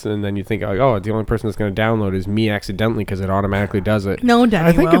 months, and then you think like, oh, the only person that's going to download is me accidentally because it automatically does it. No, Denny.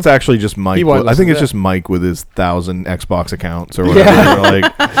 I think it's actually just Mike. He won't I think listen it's to just Mike with his 1,000 Xbox accounts or whatever. Yeah. Like,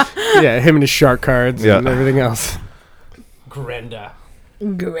 Yeah, him and his shark cards Yeah. and everything else. Grenda.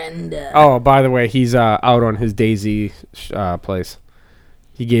 Grenda. Oh, by the way, he's out on his Daisy place.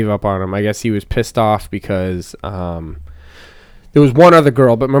 He gave up on him. I guess he was pissed off because there was one other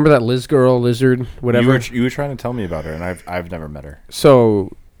girl, but remember that lizard, whatever? You were trying to tell me about her, and I've never met her.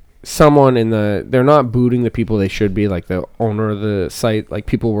 So someone they're not booting the people they should be, like the owner of the site. Like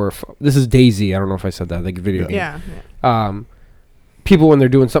people were, this is Daisy. I don't know if I said that, like video game. Yeah. People, when they're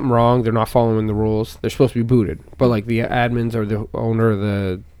doing something wrong, they're not following the rules, they're supposed to be booted. But like the admins or the owner of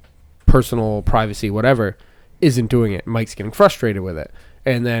the personal privacy, whatever, isn't doing it. Mike's getting frustrated with it.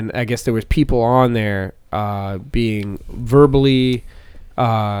 And then I guess there was people on there being verbally,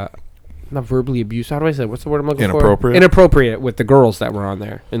 not verbally abused. How do I say? What's the word I'm looking Inappropriate? for? Inappropriate with the girls that were on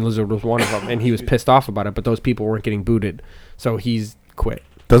there. And Lizard was one of them. And he was pissed off about it. But those people weren't getting booted. So he's quit.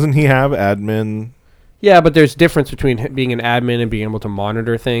 doesn't he have admin? Yeah, but there's difference between being an admin and being able to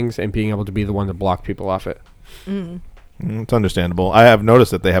monitor things and being able to be the one to block people off it. It's understandable. I have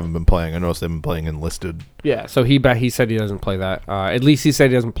noticed that they haven't been playing. I noticed they've been playing enlisted. Yeah, so he said he doesn't play that. At least he said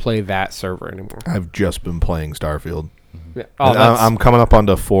he doesn't play that server anymore. I've just been playing Starfield. Yeah. And I'm coming up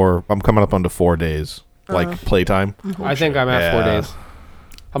onto 4. I'm coming up onto 4 days, like playtime. I think I'm at 4 Yeah. days.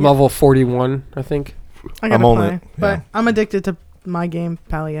 I'm level 41, I think. I gotta I'm only- play, but yeah. I'm addicted to my game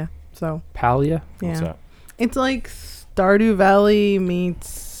Palia. So Palia? yeah, What's that? it's like Stardew Valley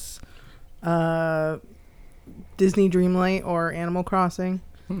meets Disney Dreamlight or Animal Crossing.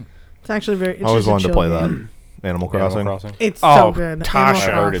 It's actually very. It's I always just a wanted to chill play game. that. Animal Crossing. It's Oh, so good. Tasha. Animal I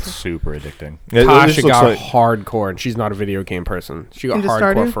heard Crossing. it's super addicting. It Tasha just looks got like- hardcore, and she's not a video game person. She got Into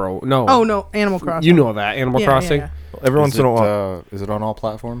hardcore Stardew? for a... No. Oh no, Animal Crossing. You know that. Animal Yeah, Crossing? yeah, every once in a while. Is it on all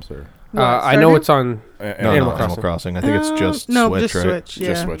platforms or What, I know Stardew? it's on... No, Animal Animal Crossing. I think it's just no, Switch, just right? Switch. Yeah.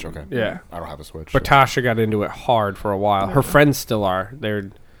 just Switch? Okay. Yeah. I don't have a Switch. But so- Tasha got into it hard for a while. Her friends still are.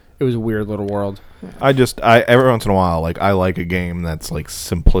 It was a weird little world. I every once in a while, like I like a game that's like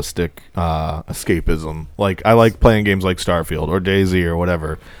simplistic escapism. Like I like playing games like Starfield or Daisy or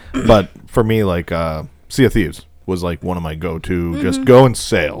whatever. But for me, like Sea of Thieves was like one of my go-to. Just go and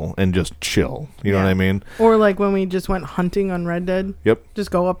sail and just chill. You know what I mean? Or like when we just went hunting on Red Dead. Yep.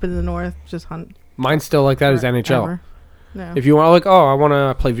 Just go up in the north, just hunt. Mine's still like that as NHL. forever. Yeah. If you want, like, oh, I want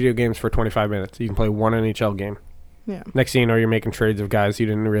to play video games for 25 minutes, you can play one NHL game. Yeah. Next thing you know, you're making trades of guys you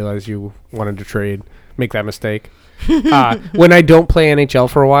didn't realize you wanted to trade. Make that mistake. When I don't play NHL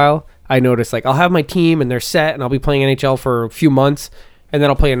for a while, I notice, like, I'll have my team and they're set, and I'll be playing NHL for a few months, and then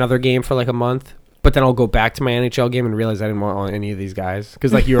I'll play another game for like a month. But then I'll go back to my NHL game and realize I didn't want any of these guys.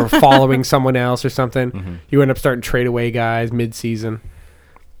 Because, like, you were following someone else or something. You end up starting to trade away guys mid-season.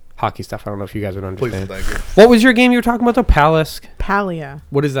 Hockey stuff, I don't know if you guys would understand. Thank you. What was your game you were talking about, though? Palace? Palia.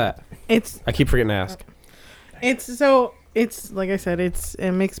 What is that? It's I keep forgetting to ask. It's so It's like I said, it's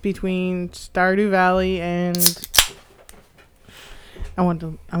a mix between Stardew Valley and I want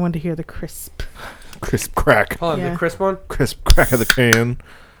to hear the crisp. Crisp crack. Hold on, Yeah. the crisp one. Crisp crack of the can.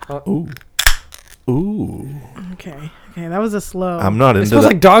 Ooh. Ooh. Okay, that was a slow. I'm not It into smells that.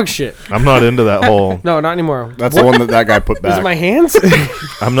 like dog shit. I'm not into that whole. No, not anymore. That's the one that guy put Is back. it my hands?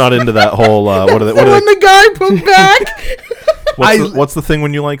 I'm not into that whole. What are they? the one the guy put back. What's the thing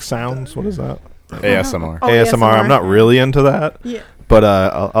when you like sounds? What is that? ASMR. Oh, ASMR. I'm not really into that. Yeah. But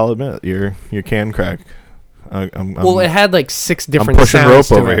I'll admit your can crack. Well, it had like 6 I'm different pushing sounds rope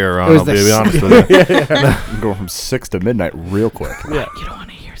to over it. here, It Ron. was I'll the be s- honest with you. I'm going from 6 to midnight real quick. Yeah. You don't want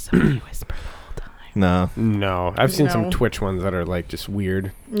to hear somebody whisper the whole time. No. No, I've seen No. some Twitch ones that are like just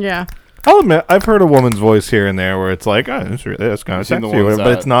weird. Yeah. I'll admit I've heard a woman's voice here and there where it's like, oh, that's kind of seen the sexy, or ones whatever, but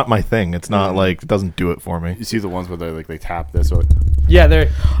that- it's not my thing. It's not like it doesn't do it for me. You see the ones where they tap this. Or Yeah, they're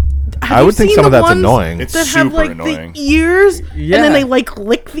Have I you would think seen some of the that's ones annoying. It's that have super like annoying. the ears, and Yeah. then they like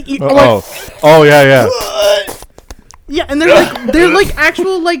lick the ear. Oh yeah. Yeah, and they're like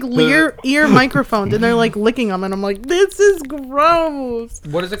actual like ear microphones, and they're like licking them, and I'm like, this is gross.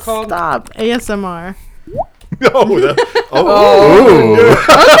 what is it called? Stop ASMR.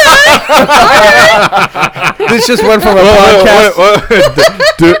 This just went from a podcast.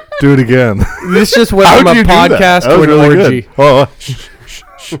 Do it again. This just went How'd from a you do that? podcast That was to an really orgy. good. Oh, shh.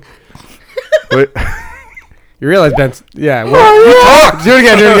 Wait. You realize Benson? Yeah. Talk. Do it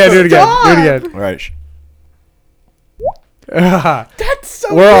again. Do it again. All right. That's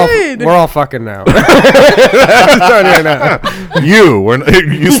so We're good. all fucking now. That's starting right now.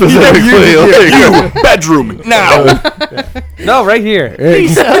 You specifically. You bedroom now. No, right here.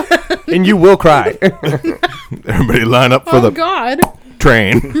 And you will cry. Everybody line up for Oh the God.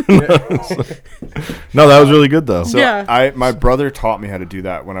 train. No, that was really good though. So Yeah. my brother taught me how to do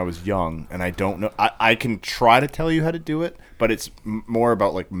that when I was young, and I don't know. I can try to tell you how to do it, but it's more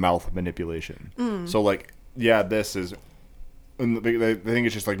about like mouth manipulation. So like, yeah, this is. And they think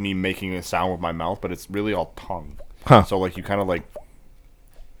it's just like me making a sound with my mouth, but it's really all tongue. Huh. So like you kind of like,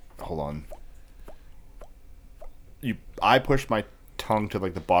 hold on. I push my tongue to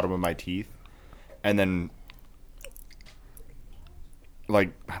like the bottom of my teeth, and then like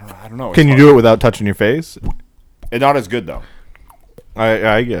I don't know. Can you do it without touching your face? It's not as good though.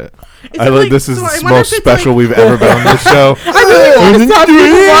 I get it. Is I it like like- this is so I the wonder most if it's special like- we've ever been on this show. I really want to stop people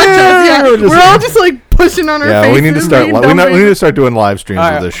to watch us. Yeah, Just- we're all just like pushing on our Yeah, faces. we need to start. being We dumb need to faces. start doing live streams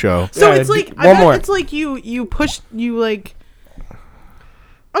Alright. of this show. So Yeah, it's like one I bet more. it's like you push you like.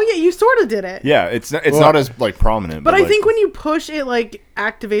 Oh yeah, you sort of did it. Yeah, it's not as like prominent. But I like, think when you push it, like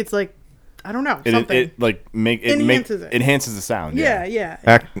activates like I don't know something. it like Enhances it. enhances the sound. yeah.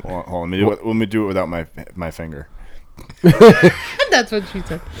 Hold on, let me do it without my finger. That's what she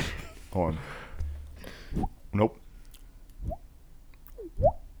said. Hold on. Nope.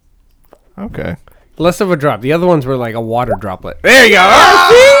 Okay. Less of a drop. The other ones were like a water droplet. There you go.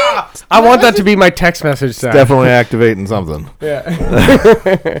 Ah! I want that to be my text message sound. Definitely activating something.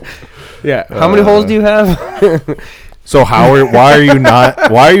 Yeah. Yeah. How many holes do you have? So why do you not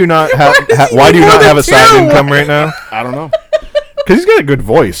have a side income right now? I don't know. Because he's got a good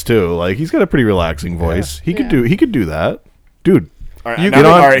voice too. Like he's got a pretty relaxing voice. He could do that, dude. All right, You now- get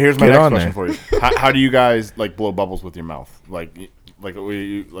on- all right. Here's my get next on question for you. How do you guys like blow bubbles with your mouth? Like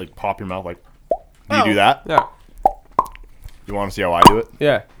you like pop your mouth? Like do you do that? Yeah. You want to see how I do it?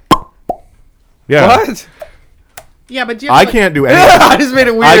 Yeah. Yeah. What? Yeah, but do you I have, like, can't do anything. I just made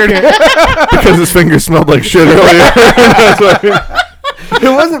it I weird. can't because his fingers smelled like shit earlier. That's why- It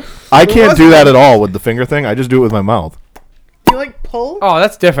wasn't. I can't do that at all with the finger thing. I just do it with my mouth. Do you like pull? Oh,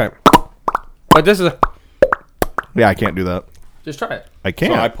 that's different. But this is a. Yeah, I can't do that. Just try it. I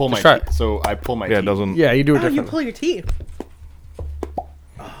can't. So I pull my Just try it. so I pull my yeah, it teeth. doesn't. Yeah, you do it Oh, you different. pull your teeth.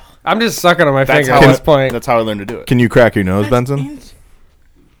 I'm just sucking on my That's finger how at this point. That's how I learned to do it. Can you crack your nose, Benson?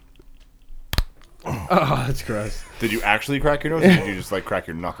 Oh, that's gross. Did you actually crack your nose, or did you just like crack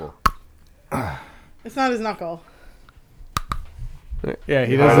your knuckle? It's not his knuckle. Yeah,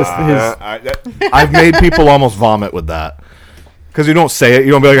 he does this. I've made people almost vomit with that. Because you don't say it.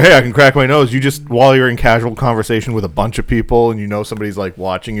 You don't be like, hey, I can crack my nose. You just, while you're in casual conversation with a bunch of people and you know somebody's like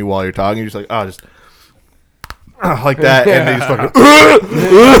watching you while you're talking, you're just like, oh, just like that. And they just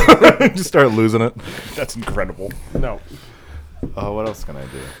fucking just start losing it. That's incredible. No. Oh, what else can I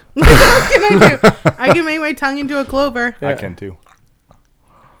do? What can I do? I can make my tongue into a clover. I can too.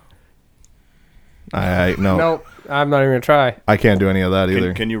 No, Nope. I'm not even gonna try. I can't do any of that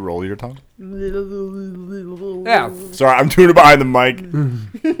either. Can you roll your tongue? Yeah. Sorry, I'm doing it behind the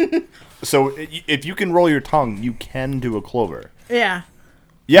mic. So if you can roll your tongue, you can do a clover. Yeah.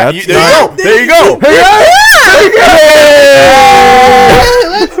 Yeah, That's there you go.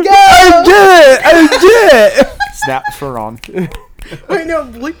 Let's go. I did. Snap the fur on. I know.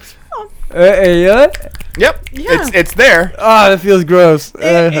 Bleeps. Yep. Yeah. It's there. Oh, that feels gross.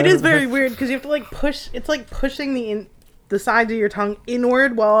 It is very weird because you have to like push. It's like pushing the sides of your tongue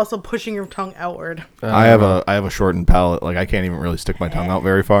inward while also pushing your tongue outward. I have a shortened palate. Like I can't even really stick my tongue out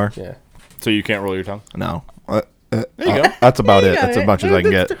very far. Yeah. So you can't roll your tongue? No. There you go. That's about it. got That's as it. much as I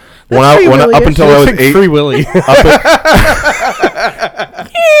can get. That's Up until I was Like 8. Free Willy.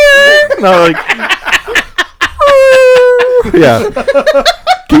 No, like. Yeah.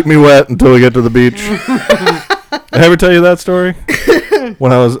 Keep me wet until we get to the beach. Did I ever tell you that story?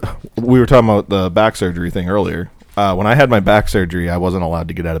 We were talking about the back surgery thing earlier. When I had my back surgery, I wasn't allowed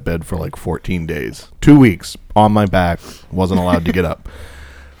to get out of bed for like 14 days. 2 weeks on my back, wasn't allowed to get up.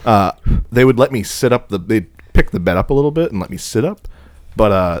 They would let me sit up. They'd pick the bed up a little bit and let me sit up.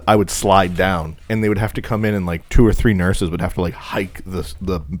 But I would slide down, and they would have to come in, and like 2 or 3 nurses would have to like hike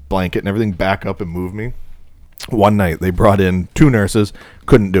the blanket and everything back up and move me. One night, they brought in 2 nurses,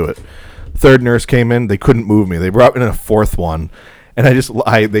 couldn't do it. Third nurse came in, they couldn't move me. They brought in a 4th one, and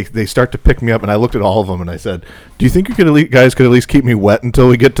they start to pick me up, and I looked at all of them, and I said, "Do you think you guys could at least keep me wet until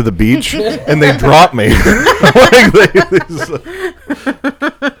we get to the beach?" And they dropped me.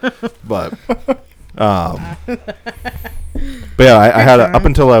 But yeah, I had up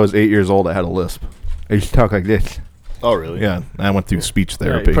until I was 8 years old, I had a lisp. I used to talk like this. Oh, really? Yeah, I went through speech Yeah,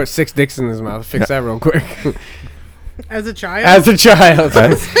 therapy. he put 6 dicks in his mouth. Fix that real quick. As a child. As a child.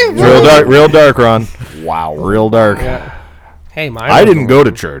 Real dark, Ron. Wow. Real dark. Yeah. Hey, mine. I didn't go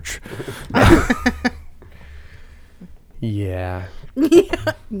to church. Yeah.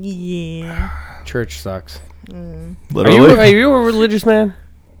 Yeah. Church sucks. Literally. Are you a religious man?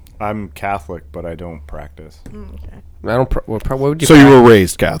 I'm Catholic, but I don't practice. Okay. I don't. What would you? So you were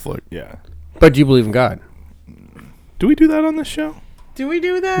raised Catholic. Yeah. But do you believe in God? Do we do that on this show? Do we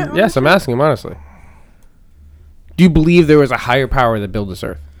do that? Yes, I'm asking him honestly. Do you believe there was a higher power that built this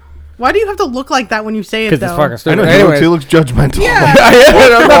earth? Why do you have to look like that when you say it, Because though? it's fucking I stupid. know Anyways. he looks judgmental. Yeah.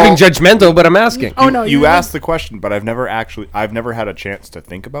 I'm not being judgmental, but I'm asking. Oh, no. You asked the question, but I've never had a chance to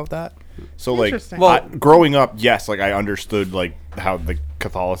think about that. So like, Interesting. growing up, yes, like I understood like how the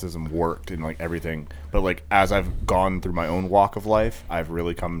Catholicism worked and like everything, but like as I've gone through my own walk of life, I've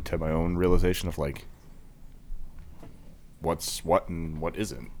really come to my own realization of like what's what and what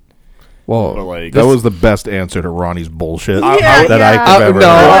isn't. Well, But like That was the best answer to Ronnie's bullshit Yeah, that yeah. I could ever no,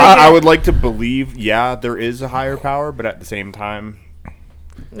 heard. I would like to believe, yeah, there is a higher power, but at the same time,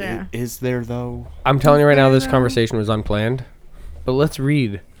 Yeah. is there though? I'm telling you right now, this conversation was unplanned. But let's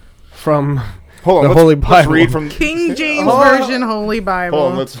read from Hold on, the let's, Holy let's Bible. read from. King James Version Holy Bible.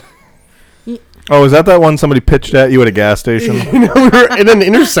 Hold on, let's. Oh, is that one somebody pitched at you at a gas station? we were in an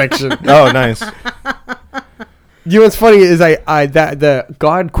intersection. Oh, nice. You know what's funny is that the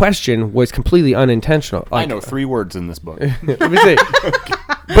God question was completely unintentional. I know 3 words in this book. Let me see.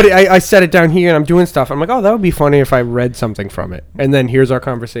 But I set it down here and I'm doing stuff. I'm like, oh, that would be funny if I read something from it. And then here's our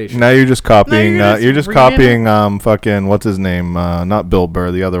conversation. Now you're just copying. No, you're just you're just reading copying. Fucking what's his name? Not Bill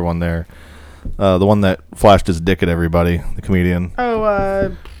Burr. The other one there. The one that flashed his dick at everybody. The comedian.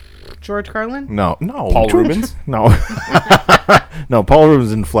 Oh, George Carlin? No. Paul George- Rubens? No. No. Paul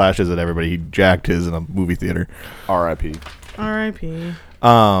Rubens didn't flashes at everybody. He jacked his in a movie theater. R.I.P. R.I.P. Yeah,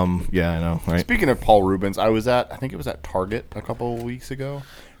 I know. Right. Speaking of Paul Rubens, I think it was at Target a couple of weeks ago,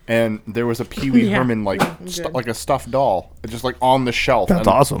 and there was a Pee Wee Yeah. Herman like a stuffed doll, just like on the shelf. That's and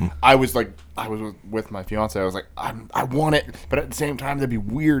awesome. I was with my fiance. I was like, I want it, but at the same time, that'd be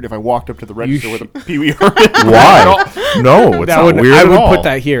weird if I walked up to the register with a Pee Wee Herman. Why? No, it's not weird I at would all. put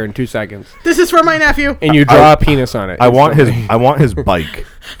that here in 2 seconds. This is for my nephew. And you draw a penis on it. I want his bike.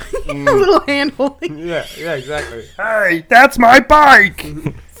 A little hand holding. Yeah, exactly. Hey, that's my bike.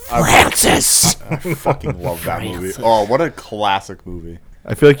 Francis. I fucking love that movie. Oh, what a classic movie.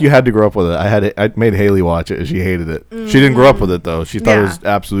 I feel like you had to grow up with it. I made Haley watch it, and she hated it. She didn't grow up with it though. She thought it was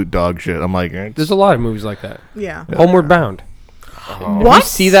absolute dog shit. I'm like, There's a lot of movies like that. Yeah. Homeward Bound. What? You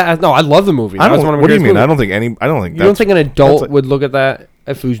see that? No, I love the movie. I That was don't. one of my What do you favorite mean? movies. I don't think. You don't think an adult like- would look at that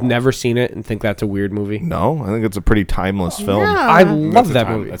if who's never seen it and think that's a weird movie? No, I think it's a pretty timeless film. Yeah. I love that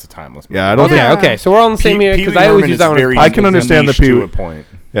movie. That's a timeless movie. Yeah, I don't Okay, Yeah. okay. So we're on the same here because I always use that one. I can understand the niche to Pee- a point.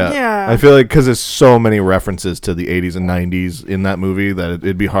 Yeah. Yeah. I feel like because there's so many references to the 80s and 90s in that movie that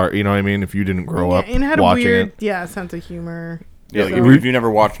it'd be hard. You know what I mean? If you didn't grow up and it had a watching weird, it. sense of humor. Yeah, like So- if you never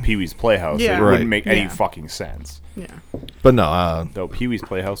watched Pee Wee's Playhouse, Yeah. it Right. wouldn't make any Yeah. fucking sense. Yeah. But no, Though Pee Wee's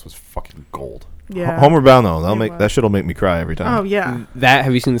Playhouse was fucking gold. Yeah. Homeward Bound though, It was. that shit'll make me cry every time. Oh, yeah. That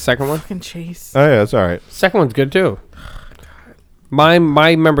have you seen the second one? Fucking Chase. Oh yeah, it's all right. Second one's good too. My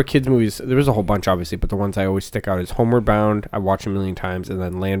remember kids movies. There was a whole bunch, obviously, but the ones I always stick out is Homeward Bound. I watched a million times, and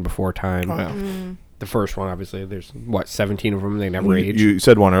then Land Before Time. Oh, yeah. The first one, obviously. There's 17 of them. They never age. You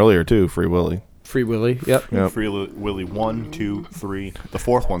said one earlier too, Free Willy. Free Willy. Yep. Free Willy 1, 2, 3. The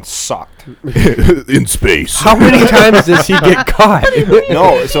fourth one sucked. In space. How many times does he get caught?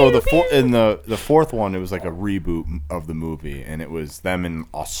 No, so the fourth one, it was like a reboot of the movie, and it was them in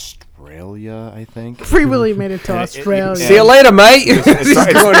Australia, I think. Free Willy made it to Australia. See you later, mate.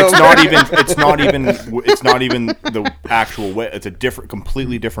 It's not even the actual whale. It's a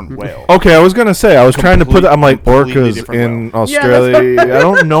completely different whale. Okay, I was gonna say I was trying to put. I'm like completely orcas different in whale. Australia. I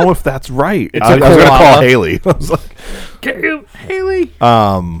don't know if that's right. It's I was gonna call koala. Haley. I was like, Haley.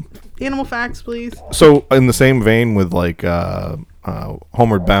 Animal facts, please. so in the same vein with like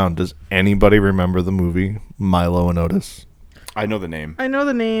Homeward Bound, does anybody remember the movie Milo and Otis? I know the name. I know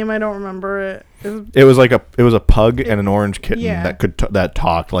the name. I don't remember it. It was a pug and an orange kitten Yeah. that could that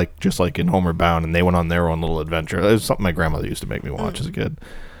talked like just like in Homeward Bound, and they went on their own little adventure. It was something my grandmother used to make me watch as a kid.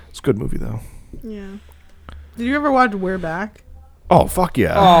 It's a good movie though. Yeah. Did you ever watch We're Back? Oh fuck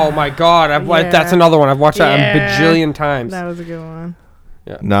yeah! Oh my god! That's another one. I've watched that a bajillion times. That was a good one.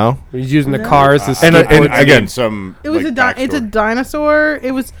 No, He's using the cars. To And skateboard. again, It was it's a dinosaur.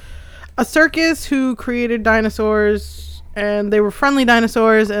 It was a circus who created dinosaurs, and they were friendly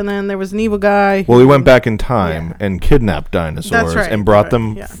dinosaurs. And then there was an evil guy. well, he went back in time and kidnapped dinosaurs right, and brought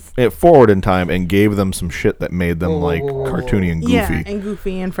right, them forward in time and gave them some shit that made them like cartoony and goofy. Yeah, and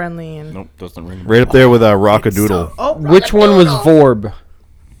goofy and friendly and. Nope, doesn't ring. Right up there with Rockadoodle. Which one was Vorb?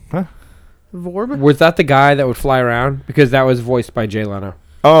 Vorb? Was that the guy that would fly around? Because that was voiced by Jay Leno.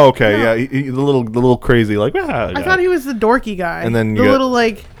 Oh, okay, yeah, the little crazy like. I thought he was the dorky guy. And then the you got- little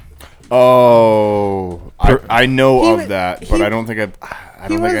like. Oh, I know He of wa- that, he- but I don't think I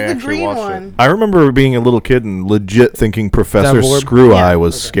He don't was think I the actually green watched one. I remember being a little kid and legit thinking Professor Vorb? Screw Eye Yeah.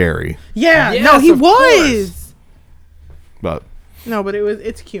 was scary, Yeah, Yes, no, he of was. but No, but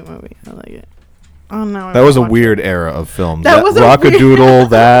it's a cute movie. I like it. Oh no, that was a weird era of films. That was a Rockadoodle,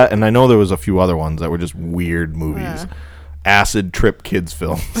 that, and I know there was a few other ones that were just weird movies, Yeah. acid trip kids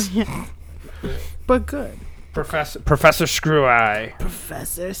films. but good. Professor Screw Eye.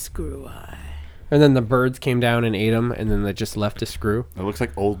 Professor Screw Eye. And then the birds came down and ate him, and then they just left a screw. It looks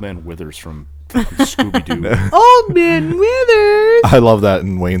like Old Man Withers from Scooby Doo. Old Man Withers. I love that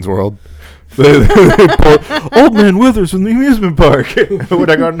in Wayne's World. They pull, Old Man Withers from the amusement park. Would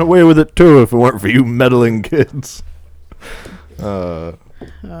have gotten away with it too if it weren't for you meddling kids.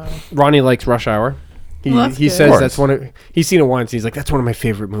 Ronnie likes Rush Hour. He, Well, that's he good. says Of that's course. one of. He's seen it once. He's like, that's one of my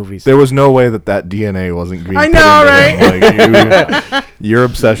favorite movies. There was no way that DNA wasn't being I put know, into him. Like, your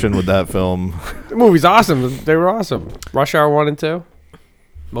obsession with that film. The movie's awesome. They were awesome. Rush Hour 1 and 2.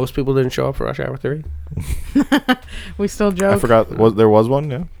 Most people didn't show up for Rush Hour 3. We still joke. I forgot. There was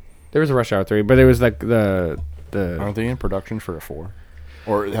one? Yeah. There was a Rush Hour 3, but it was like the Aren't they in production for a 4?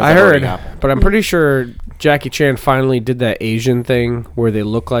 Or has I that already heard, happened? but I'm pretty sure Jackie Chan finally did that Asian thing where they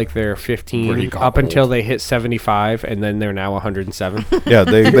look like they're Where he 15 got up until old. they hit 75, and then they're now 107. Yeah,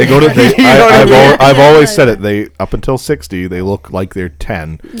 they go to. I've always said it. They up until 60, they look like they're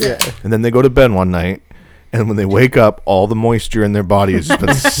 10. Yeah. And then they go to bed one night, and when they wake up, all the moisture in their body has just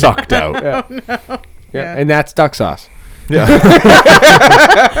been sucked out. Yeah. Yeah. And that's duck sauce. Yeah.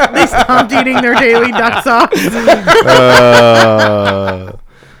 They stopped eating their daily duck sauce.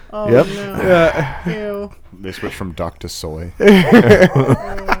 Oh Yep. no. Ew. They switched from duck to soy.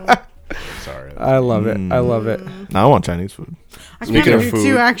 Sorry. I love it. I love it. Now I want Chinese food. I Speaking kinda of do food,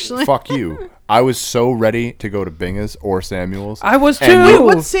 too, actually. fuck you. I was so ready to go to Binga's or Samuel's. I was too. And Wait,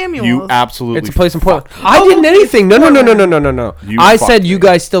 what's Samuel's? You absolutely. It's a place in Portland. fucked. I didn't anything. No. You I fucked said you me.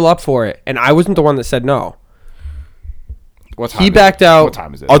 guys still up for it, and I wasn't the one that said no. What time He is backed it? out. What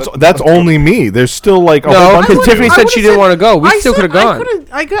time is it? That's only me. There's still like a whole No, bunch because of Tiffany you. said she didn't want to go. We still could have gone.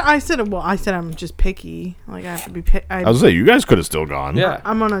 I said I'm just picky. Like I have to be picky. I was saying you guys could have still gone. Yeah.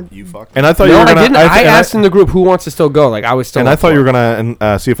 I'm on a. You fucked. And I thought you No, were I gonna. didn't. I asked in the group who wants to still go. Like I was still. And I up thought for you were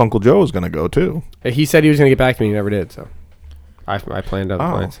gonna see if Uncle Joe was gonna go too. it. He said he was going to get back to me. He never did. So I planned other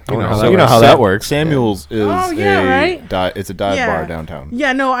plans. you know works. how that works. Samuel's is right? it's a dive Yeah. bar downtown.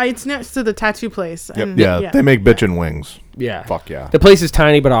 Yeah, no, it's next to the tattoo place. and- Yeah, they make bitchin' wings. Yeah. Fuck yeah. The place is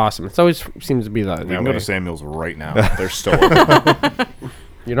tiny but awesome. It always seems to be that We can go way. to Samuel's right now. They're still open.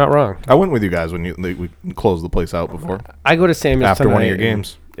 You're not wrong. I went with you guys when we closed the place out before I go to Samuel's after one of tonight, your and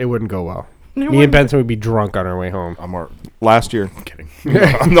games It wouldn't go well. Me wouldn't. and Benson would be drunk on our way home. I'm last year. kidding.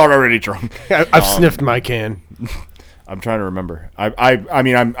 I'm not already drunk. I've sniffed my can. I'm trying to remember. I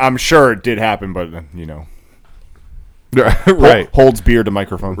mean I'm sure it did happen, but you know. Right, Holds beer to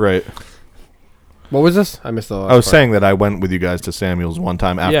microphone. right. What was this? I missed the last I was part. saying that I went with you guys to Samuel's one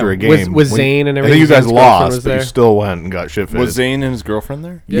time after a game. With Zane and I everything. think you guys Zane's girlfriend lost, was but you there. still went and got shit faced. Was Zane and his girlfriend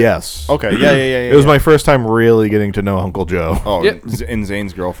there? Yes. Okay. Yeah. It was my first time really getting to know Uncle Joe. Oh, Yep. and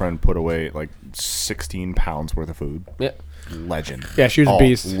Zane's girlfriend put away like 16 pounds worth of food. Yeah. Legend. Yeah, she was a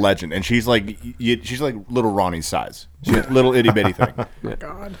beast. Legend, and she's like little Ronnie's size. She's a little itty bitty thing.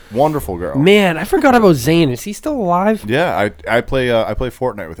 God. Wonderful girl. Man, I forgot about Zane. Is he still alive? Yeah, I play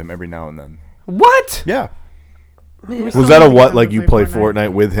Fortnite with him every now and then. What? Yeah. Was that a what? Like you play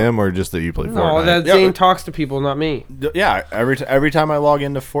Fortnite with him, or just that you play Fortnite? No, that Yeah, Zane but- talks to people, not me. Yeah, every time I log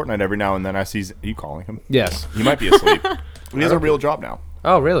into Fortnite, every now and then I see. Are you calling him? Yes. He might be asleep. He has a real job now.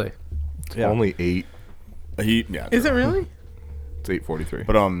 Oh, really? Yeah. Only 8. Is it really? It's 8:43.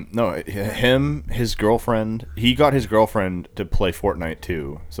 But no, his girlfriend. He got his girlfriend to play Fortnite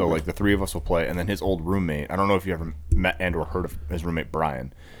too. So like the three of us will play, and then his old roommate. I don't know if you ever met and or heard of his roommate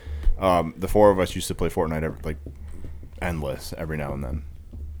Brian. The four of us used to play Fortnite endless every now and then.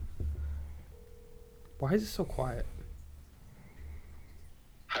 Why is it so quiet?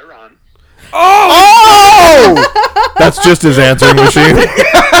 Hi, Ron. Oh! That's just his answering machine.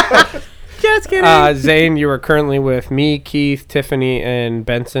 Just kidding. Zane, you are currently with me, Keith, Tiffany, and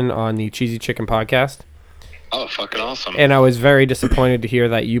Benson on the Cheesy Chicken podcast. Oh, fucking awesome. And I was very disappointed to hear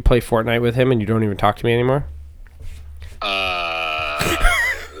that you play Fortnite with him and you don't even talk to me anymore. I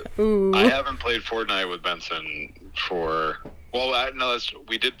haven't played Fortnite with Benson for... Well,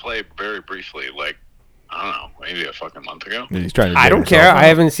 we did play very briefly, like, I don't know, maybe a fucking month ago. He's trying to. I dig don't care. himself I out.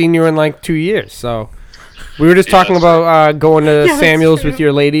 haven't seen you in like 2 years, so... We were just Yeah, talking that's about going to that's Samuel's true. with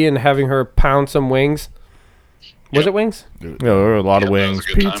your lady and having her pound some wings. Was it wings? Yeah, there were a lot of Yeah, that was wings, a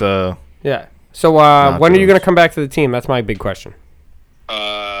good time. pizza. Yeah. So when are you Nachos. going to come back to the team? That's my big question.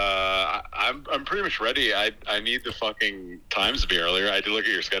 I'm pretty much ready. I need the fucking times to be earlier. I did look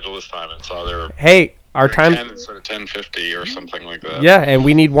at your schedule this time and saw there were Hey, our time... 10 instead of 10:50 or something like that. Yeah, and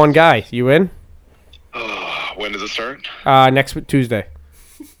we need one guy. You in? When does it start? Next Tuesday.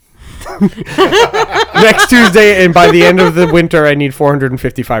 Next Tuesday, and by the end of the winter, I need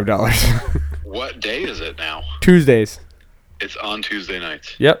 $455. What day is it now? Tuesdays. It's on Tuesday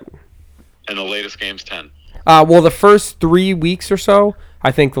nights. Yep. And the latest game's 10. Well, the first 3 weeks or so,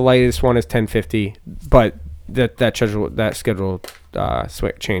 I think the latest one is 10:50, but that schedule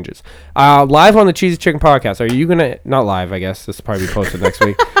changes. Live on the Cheesy Chicken podcast. Are you gonna not live? I guess this will probably be posted next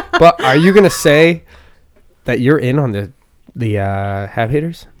week. But are you gonna say that you're in on the Have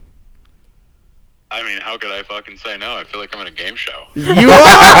Haters? I mean, how could I fucking say no? I feel like I'm in a game show. You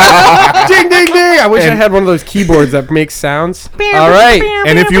are! Ding, ding, ding! I wish I had one of those keyboards that makes sounds. All right.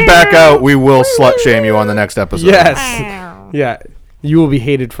 And if you back out, we will slut shame you on the next episode. Yes. Yeah. You will be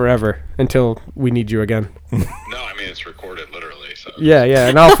hated forever until we need you again. No, I mean, it's recorded literally. So. Yeah, yeah.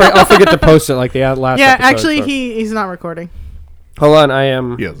 And I'll forget to post it like the last Yeah, episode. actually, so. he's not recording. Hold on, I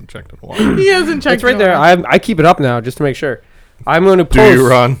am... He hasn't checked in a while. He hasn't checked. It's right in a there. while. I keep it up now just to make sure. I'm going to post... Do you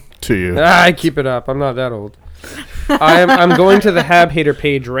run? To you. I keep it up. I'm not that old. I'm going to the Hab Hater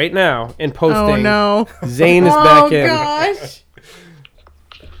page right now and posting. Oh no! Zane is back in. Oh gosh!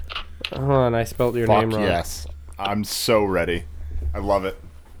 Hold on, I spelled your Fuck name wrong. yes. I'm so ready. I love it.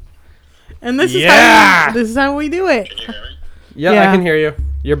 And this Yeah! is how we do it. Can you hear me? Yeah, Yeah. I can hear you.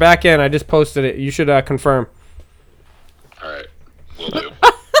 You're back in. I just posted it. You should confirm. All right. Will do.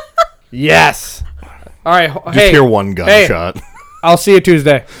 Yes. All right. Just Hey, hear one gunshot. I'll see you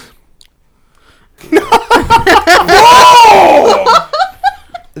Tuesday.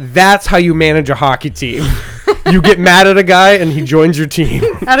 That's how you manage a hockey team. You get mad at a guy and he joins your team.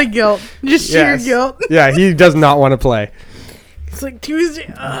 Out of guilt, just sheer Yes. guilt. Yeah, he does not want to play. It's like Tuesday.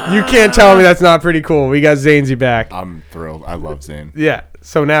 You can't tell me that's not pretty cool. We got Zanesy back. I'm thrilled. I love Zane. Yeah.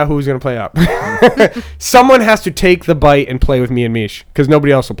 So now who's going to play up? Someone has to take the bite and play with me and Mish because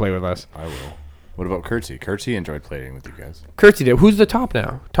nobody else will play with us. I will. What about Kurtzy? Kurtzy enjoyed playing with you guys. Kurtzy did. Who's the top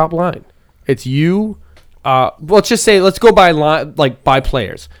now? Top line. It's you. Let's just say let's go by line, like by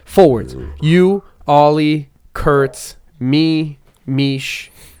players. Forwards. You, Ollie, Kurtz, me, Mish,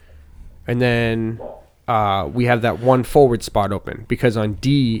 and then we have that one forward spot open because on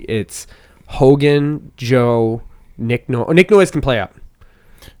D it's Hogan, Joe, Nick. Nick Noyes can play up.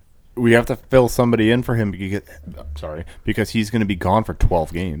 We have to fill somebody in for him because he's going to be gone for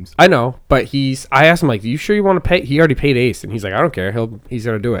 12 games. I know, but I asked him like, "You sure you want to pay?" He already paid Ace, and he's like, "I don't care. He's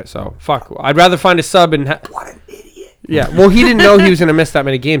gonna do it." So fuck. I'd rather find a sub and. What an idiot. Yeah. Well, he didn't know he was gonna miss that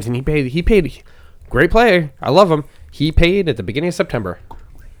many games, and he paid. Great player. I love him. He paid at the beginning of September.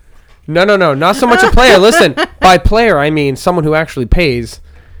 No, not so much a player. Listen, by player I mean someone who actually pays,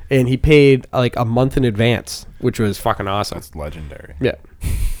 and he paid like a month in advance, which was fucking awesome. That's legendary. Yeah.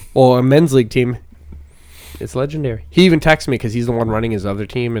 Well, a men's league team, It's legendary. He even texts me because he's the one running his other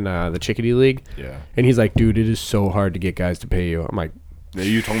team in the Chickadee League. Yeah. And he's like, dude, it is so hard to get guys to pay you. I'm like, Yeah,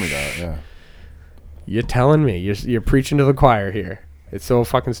 you told me that. Yeah. you're telling me. You're preaching to the choir here. It's so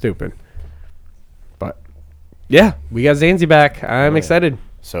fucking stupid. But, yeah, we got Zanzi back. I'm excited.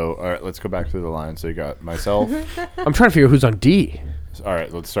 So, all right, let's go back to the line. So you got myself. I'm trying to figure out who's on D. All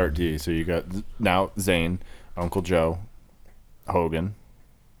right, let's start D. So you got now Zane, Uncle Joe, Hogan.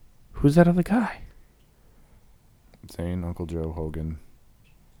 Who's that other guy? Zane, Uncle Joe, Hogan.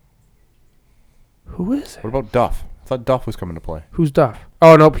 Who is it? What about Duff? I thought Duff was coming to play. Who's Duff?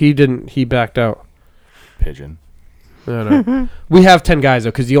 Oh, nope, he didn't. He backed out. Pigeon. No, no. We have 10 guys,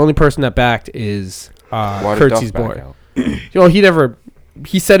 though, because the only person that backed is Why did Kurtz's Duff back boy. out? You know,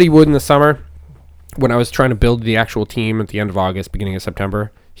 he said he would in the summer. When I was trying to build the actual team at the end of August, beginning of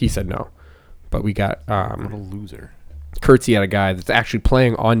September, he said no. But we got What a loser. Kurtzy had a guy that's actually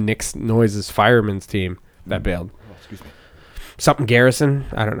playing on Nick's Noise's fireman's team that bailed. Oh, excuse me. Something Garrison?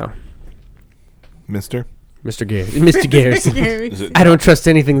 I don't know. Mister? Mr. Garrison. Is it I don't trust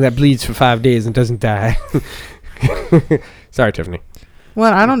anything that bleeds for 5 days and doesn't die. Sorry, Tiffany.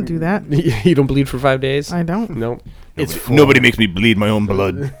 What? I don't do that. You don't bleed for 5 days? I don't. Nope. It's Nobody makes me bleed my own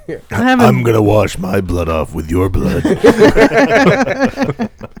blood. I haven't. I'm going to wash my blood off with your blood.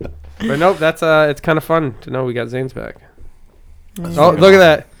 But nope, that's it's kind of fun to know we got Zane's back. Oh, look at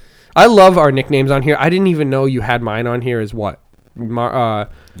that. I love our nicknames on here. I didn't even know you had mine on here as what?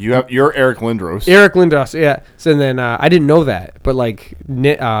 You're Eric Lindros. Eric Lindros, yeah. So then I didn't know that, but like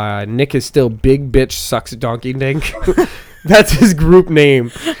Nick is still Big Bitch Sucks Donkey Dink. That's his group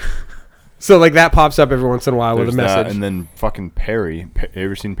name. So like that pops up every once in a while with a There's that, message. and then fucking Perry. You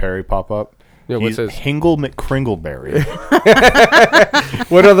ever seen Perry pop up? Yeah, what's He's his? Hingle McCringleberry.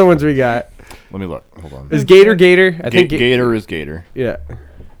 What other ones we got? Let me look. Hold on. Is Gator? I think Gator is Gator. Yeah.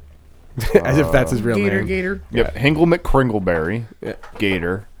 As if that's his real name. Gator. Yep. Hingle McCringleberry. Yeah.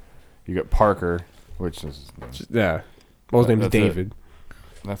 Gator. You got Parker, which is Yeah. Well, his name's That's it. David.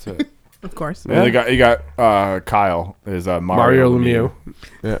 that's it. Of course. And you got Kyle is Mario Lemieux.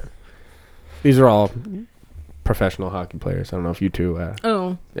 Yeah. These are all professional hockey players. I don't know if you two.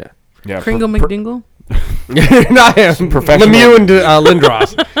 Oh. Yeah. Kringle McDingle. Not him. Professional- Lemieux and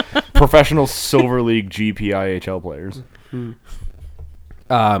Lindros. Professional Silver League GPIHL players.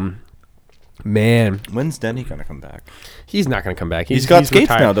 Man, When's Denny gonna come back? he's not going to come back. He's got skates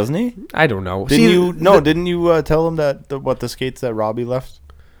retired. now, doesn't he? I don't know. Didn't you tell him that the skates that Robbie left?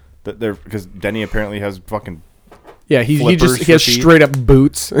 That they're because Denny apparently has fucking Yeah, he flippers has for feet? straight up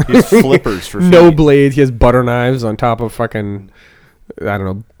boots. he has flippers for No feet. blades. He has butter knives on top of fucking, I don't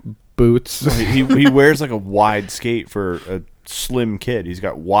know, boots. he wears like a wide skate for a slim kid. He's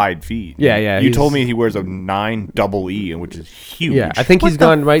got wide feet. Yeah, yeah, You he's- told me he wears a 9 double E, which is huge. Yeah, I think he's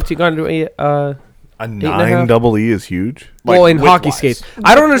gone, right? He's gone to a, A and a 9 half? double E is huge. Like, well, in hockey width-wise. skates.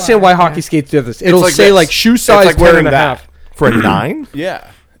 I don't understand why Width-wise, hockey yeah. skates do this. It'll like say this. like shoe It's size like 10 wearing and a that. half. For a 9?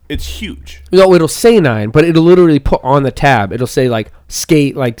 Yeah, it's huge. No, it'll say 9, but it'll literally put on the tab. It'll say like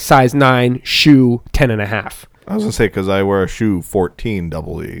skate like size 9, shoe 10 and a half. I was going to say because I wear a shoe 14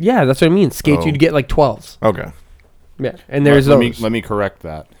 double E. Yeah, that's what I mean. Skates Oh. you'd get like 12s. Okay. Yeah, and there's let those. me correct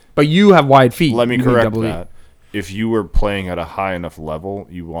that. But you have wide feet. Let me You need correct double E. that. If you were playing at a high enough level,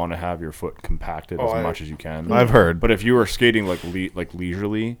 you want to have your foot compacted as much as you can. I've heard. But if you were skating like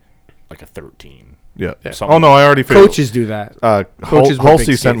leisurely, like a 13. Yeah. Something Oh, no, I already figured. Coaches do that. Halsey Coaches with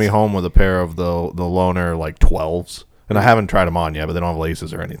big sent me skates. home with a pair of the loaner like 12s. And I haven't tried them on yet, but they don't have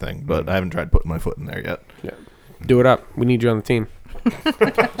laces or anything. But I haven't tried putting my foot in there yet. Yeah. Do it up. We need you on the team.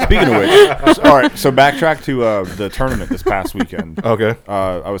 Speaking of which, all right. So backtrack to the tournament this past weekend. Okay.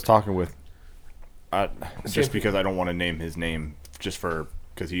 I was talking with, just because I don't want to name his name,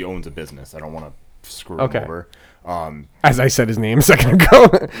 because he owns a business. I don't want to screw Okay. him over. As I said his name a second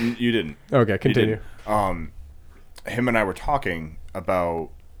ago. You didn't. Okay, You continue. didn't. Him and I were talking about,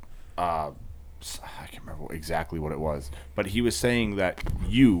 I can't remember exactly what it was, but he was saying that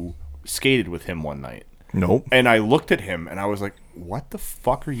you skated with him one night. Nope. And I looked at him and I was like, what the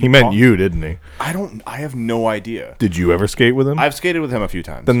fuck are you He meant talking- you, didn't he? I have no idea. Did you ever skate with him? I've skated with him a few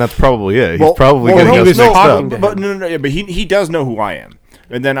times. Then that's probably it. He's Well, probably well, getting he us was mixed talking up. to But no, yeah, but he does know who I am.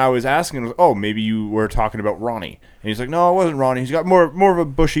 And then I was asking him, oh, maybe you were talking about Ronnie. And he's like, no, it wasn't Ronnie. He's got more of a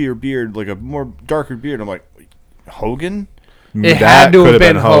bushier beard, like a more darker beard. I'm like, Hogan? It That had to could have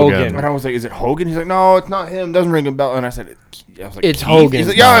been Hogan. And I was like, is it Hogan? He's like, no, it's not him. Doesn't ring a bell. And I said, like, It's Keith? Hogan. He's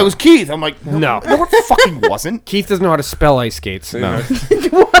like, yeah, it was Keith. I'm like, No. No, it fucking wasn't. Keith doesn't know how to spell ice skates. No. I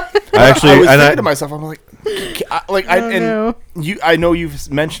I actually, was and thinking to myself, I'm like, no. I know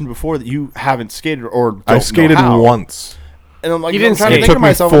you've mentioned before that you haven't skated or don't I skated know how. once. And I'm like, You didn't I'm trying to skate. think It took of me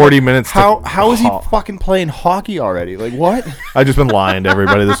myself, 40 I'm like, minutes to- How is he fucking playing hockey already? Like, what? I just been lying to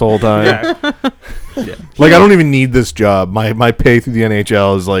everybody this whole time. Yeah. Like I don't even need this job. My pay through the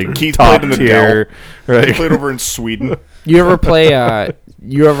NHL is like Keith top played in the tier. He Right. played over in Sweden. You ever play?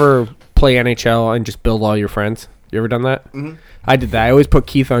 You ever play NHL and just build all your friends? You ever done that? Mm-hmm. I did that. I always put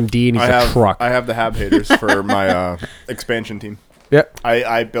Keith on D, and he's a truck. I have the Hab haters for my expansion team. Yep.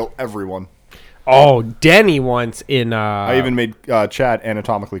 I built everyone. Oh, Denny once in. I even made Chad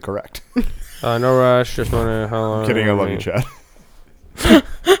anatomically correct. No rush. Just wanna. How long? Kidding, I love you, Chad.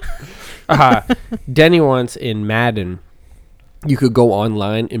 Denny once in Madden. You could go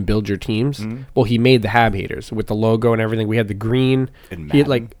online and build your teams. Mm-hmm. Well, he made the Hab haters with the logo and everything. We had the green. In He had Madden?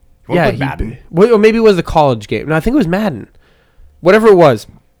 like. You wanna Yeah, play Madden? Well, maybe it was a college game. No, I think it was Madden. Whatever it was,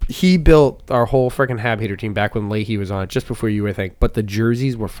 he built our whole freaking Hab hater team back when Leahy was on it, just before you were, I think. But the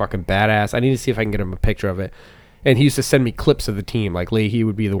jerseys were fucking badass. I need to see if I can get him a picture of it. And he used to send me clips of the team. Like Leahy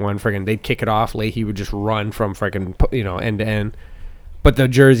would be the one freaking. They'd kick it off. Leahy would just run from freaking end to end. But the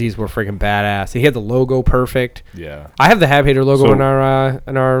jerseys were freaking badass. He had the logo perfect. Yeah. I have the Hab hater logo So- in our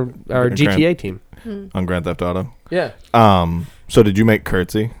GTA team. On Grand Theft Auto. Yeah. So did you make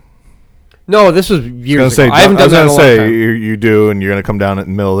Curtsy? No, this was years I ago. I haven't done that in a long time. you do, and you're gonna come down in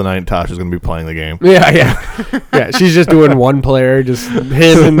the middle of the night, and Tasha's gonna be playing the game. Yeah. Yeah, she's just doing one player, just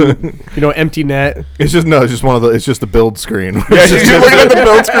him and, empty net. It's just one of the. It's just the build screen. Yeah, she's just looking at the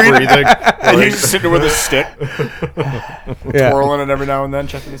build screen. Breathing. And he's just sitting there with a stick, Yeah. twirling it every now and then,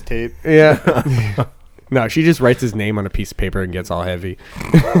 checking his tape. Yeah. No, she just writes his name on a piece of paper and gets all heavy.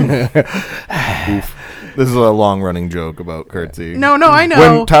 This is a long running joke about Curtsy. No, I know.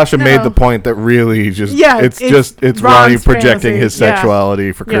 When Tasha No. made the point that really just Yeah, it's Ron's Ronnie projecting fantasy. his Yeah.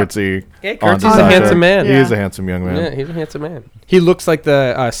 sexuality for Yeah. Curtsy. Yeah, onto Curtsy's a Tasha. handsome man. He Yeah. is a handsome young man. Yeah, he's a handsome man. He looks like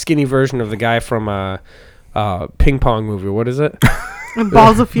the skinny version of the guy from Ping Pong movie. What is it?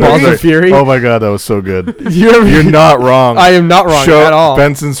 Balls of Fury. Balls of Fury. Oh my god, that was so good. You're You're not wrong. I am not wrong at all.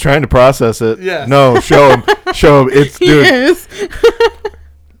 Benson's trying to process it. Yeah. No, show him. Show him. It's He dude. is.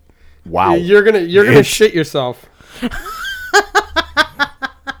 Wow. You're gonna It's- shit yourself.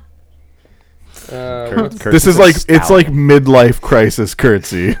 This is like it's like midlife crisis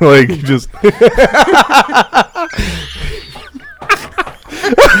Curtsy. Like just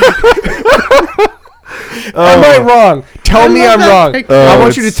Am I wrong? Tell me love I'm that wrong. picture. I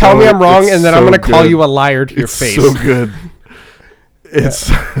want you to It's tell me so- I'm wrong, it's and then I'm so gonna call good. you a liar to your it's face. so good.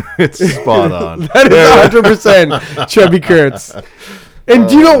 It's it's spot on. That is 100% Chubby Kurtz. And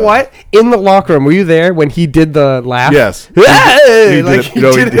do you know what? In the locker room, were you there when he did the laugh? Yes. Hey! He Like,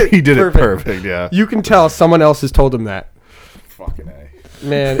 did it. He did it perfect. Yeah. You can tell someone else has told him that. Fucking A.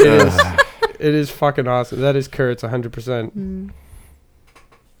 Man, it is fucking awesome. That is Kurtz 100%.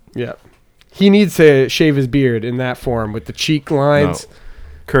 Yeah. He needs to shave his beard in that form with the cheek lines.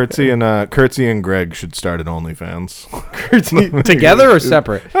 Curtsy and Greg should start an OnlyFans. Together or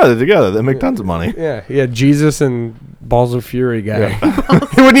separate? Oh, they're together. They make tons of money. Yeah, Jesus and Balls of Fury guy.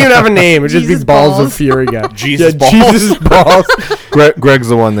 He wouldn't even have a name. It'd just be Jesus Balls of Balls. Fury guy. Jesus yeah, Balls. Jesus Balls. Greg's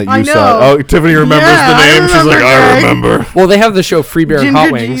the one that I you saw. know. Oh, Tiffany remembers Yeah, the I name. She's like, remember I Greg. remember. Well, they have the show Free Beer and Ginger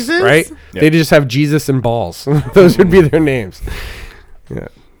Hot Wings, Jesus? right? Yeah. They just have Jesus and Balls. Those would be their names. Yeah.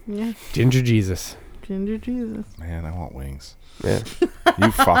 Yeah. Ginger Jesus. Ginger Jesus. Man, I want wings. Yeah.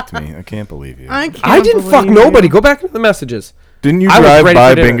 You fucked me. I can't believe you. I can't I didn't fuck believe nobody. you. Go back into the messages. Didn't you I was drive ready by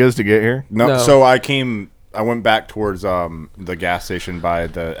for dinner. Binga's to get here? No, No. so I went back towards the gas station by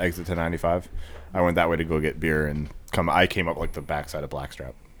the exit to 95. I went that way to go get beer and I came up like the backside of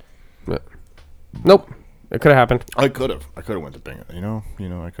Blackstrap. Nope. It could have happened. I could have went to Bingo. You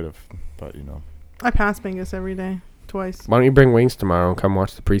know, I could have, but I pass Bingus every day. Twice. Why don't you bring wings tomorrow and come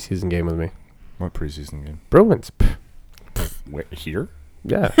watch the preseason game with me? what preseason game? Bruins. Pff, Wait, here?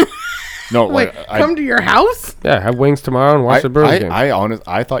 Yeah. No, Wait, like come to your house? Yeah, have wings tomorrow and watch the Bruins game.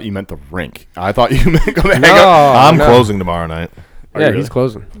 I thought you meant the rink. I thought you meant go hang No, out. I'm no. closing tomorrow night. Are Yeah, you he's really?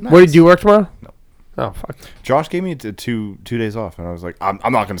 closing. What, did you work tomorrow? No. Oh, fuck. Josh gave me two days off, and I was like, I'm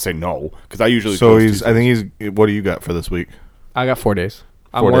not going to say no because I usually. So close I Tuesdays. think he's. What do you got for this week? I got 4 days.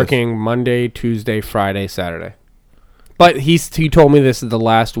 I'm 4 days. working Monday, Tuesday, Friday, Saturday. But he told me this is the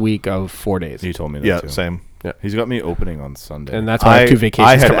last week of 4 days. He told me that Yeah, too. same. He's got me opening on Sunday. And that's why I have 2 vacations.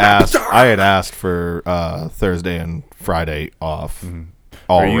 I had coming up. I had asked for Thursday and Friday off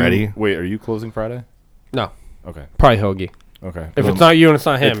already. Are you closing Friday? No, Okay. probably Hoagie. Okay. If it's not you and it's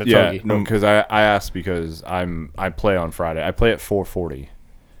not him, it's yeah, Hoagie. no, because I asked because I play on Friday. I play at 4:40,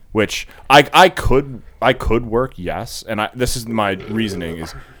 which I could work, yes, and this is my reasoning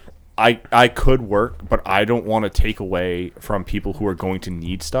is I could work, but I don't want to take away from people who are going to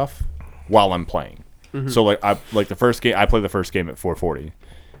need stuff while I'm playing. So like the first game, I played the first game at 440,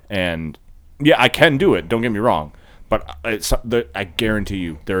 and yeah, I can do it. Don't get me wrong, but I guarantee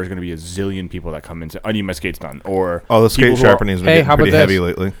you there is going to be a zillion people that come in. I need my skates done, or the skate sharpening has been getting pretty heavy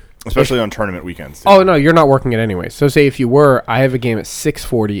lately, especially on tournament weekends. Oh no, you're not working it anyway. So say if you were, I have a game at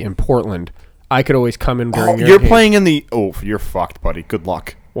 6:40 in Portland. I could always come in during. You're playing in the. Oh, you're fucked, buddy. Good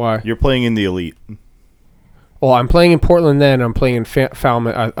luck. Why? You're playing in the elite. Well, I'm playing in Portland. Then I'm playing in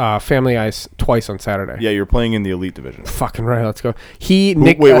Family Ice twice on Saturday. Yeah, you're playing in the elite division. Fucking right. Let's go.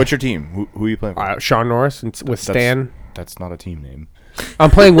 Wait, what's your team? Who are you playing with? Sean Norris with Stan. That's not a team name.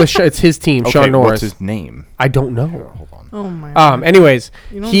 I'm playing with. It's his team. Okay, Sean Norris. What's his name? I don't know. Hold on. Oh my. God. Anyways,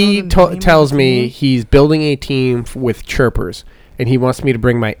 You don't he know the name of tells the me team? he's building a team with chirpers, and he wants me to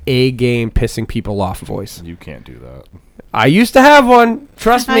bring my A game, pissing people off voice. You can't do that. I used to have one.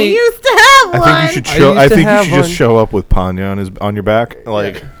 Trust I me. used to have one. I think you should I show. used I to think you have should just one. show up with Panya on your back,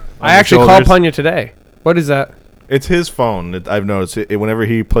 like. I actually called Panya today. What is that? It's his phone. I've noticed it. Whenever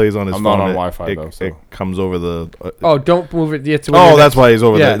he plays on his I'm phone, not on it, Wi-Fi, it, though, so. it comes over the. Oh, don't move it. That's why he's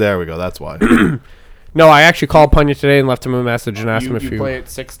over Yeah. there. There we go. That's why. No, I actually called Panya today and left him a message and asked him if you play at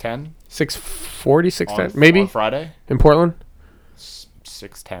 6:10 6:40, 6:10, maybe on Friday. in Portland.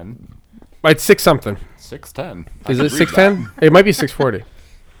 6:10. It's 6 something. 6:10. Is it 6:10? It might be 6:40.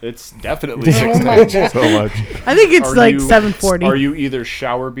 It's definitely 6:10. so much. I think it's Are like you- 7:40. Are you either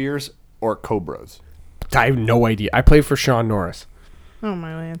shower beers or Cobras? I have no idea. I played for Sean Norris. Oh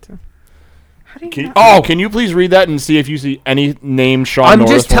my lantern. How do you? Can, know? can you please read that and see if you see any name Sean I'm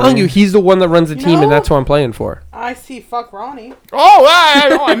Norris? just for telling me? you, he's the one that runs the team, No. and that's who I'm playing for. I see. Fuck Ronnie. Oh,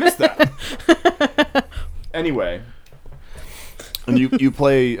 I missed that. Anyway, and you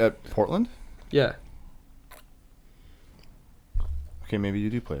play at Portland? Yeah. Okay, maybe you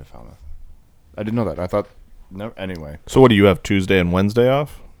do play at Falmouth. I didn't know that. I thought no. Anyway, So what do you have? Tuesday and Wednesday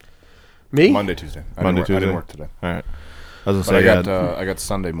off? Me? Monday, Tuesday. I Monday, didn't Tuesday? work today. All right. I was But gonna say I got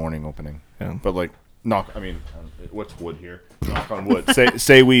Sunday morning opening. Yeah. But like what's wood here? Knock on wood.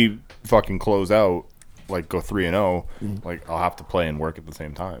 say we fucking close out, like go 3-0, like I'll have to play and work at the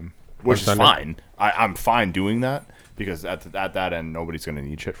same time, which is Sunday. fine. I'm fine doing that because at that end nobody's gonna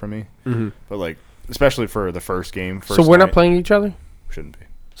need shit from me. Mm-hmm. But like especially for the first game. So we're not night, playing each other? Shouldn't be.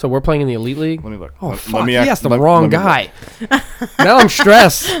 So we're playing in the Elite League? Let me look. Oh, Let fuck. me He act- asked the let- wrong let me look. guy. Now I'm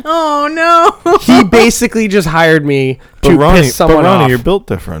stressed. Oh no. He basically just hired me to Ronnie, piss someone Ronnie, off. you're built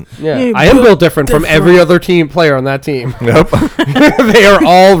different. Yeah, You're I am built built different from every other team player on that team. Yep. They are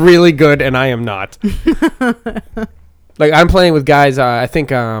all really good, and I am not. Like I'm playing with guys. I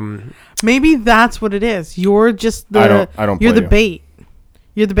think. Maybe that's what it is. You're just the. I don't You're play the you. bait.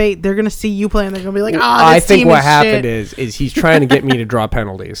 You're the bait. They're gonna see you play, and they're gonna be like, I this think team what is happened shit. is he's trying to get me to draw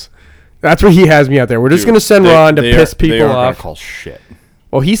penalties. That's where he has me out there. We're just Dude, gonna send Ron to piss they people aren't gonna off. call shit.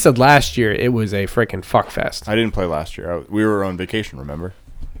 Well, he said last year it was a freaking fuck fest. I didn't play last year. We were on vacation. Remember?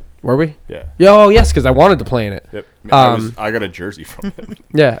 Were we? Yeah. Oh yes, because I wanted to play in it. Yep. I got a jersey from him.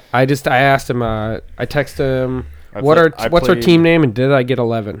 Yeah, I asked him. I texted him. I What's our played- team name? And did I get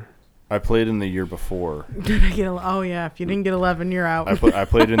 11? I played in the year before. Did I get? Oh yeah. If you didn't get 11, you're out. I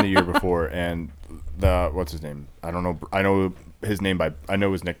played in the year before, and what's his name? I don't know. I know his name I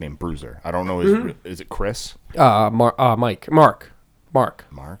know his nickname Bruiser. I don't know his. Is it Chris? Mark. Mark. Mark.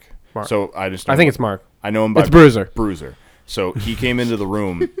 So I just. I think it's Mark. I know him by It's Bruiser. Bruiser. So he came into the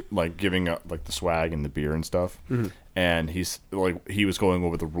room like giving up like the swag and the beer and stuff, and he was going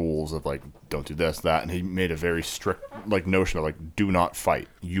over the rules of like don't do this that, and he made a very strict like notion of like do not fight,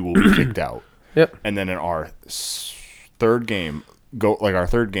 you will be kicked out. Yep. And then in our third game,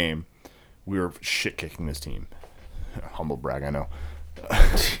 we were shit kicking this team. Humble brag, I know.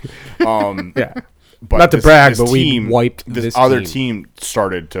 Yeah. But Not to brag, but we wiped this this other team. team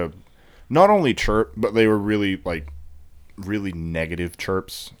started to not only chirp, but they were really negative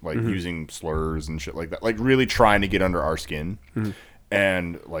chirps, like using slurs and shit like that, like really trying to get under our skin.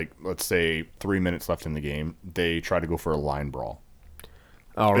 And like, let's say 3 minutes left in the game, they tried to go for a line brawl.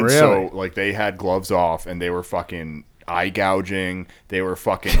 Oh, And really? so like they had gloves off and they were fucking eye gouging. They were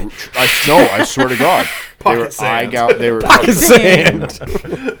fucking. I swear to God, they were eye gouging. They were fucking Sand.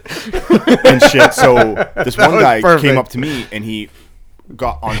 and shit. So this one was guy perfect. came up to me and he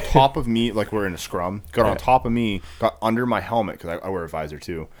got on top of me, like we're in a scrum. Got on top of me, got under my helmet because I wear a visor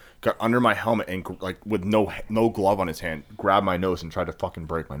too. Got under my helmet and like with no glove on his hand, grabbed my nose and tried to fucking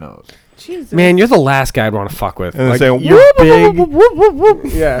break my nose. Jesus. Man, you're the last guy I'd want to fuck with. And Like, say, you're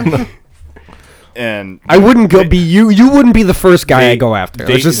big. Yeah. And I wouldn't go be you. You wouldn't be the first guy I go after.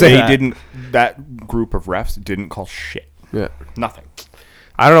 Let's just say they that. didn't. That group of refs didn't call shit. Yeah. Nothing.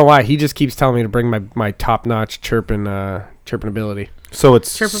 I don't know why. He just keeps telling me to bring my top notch chirping ability. So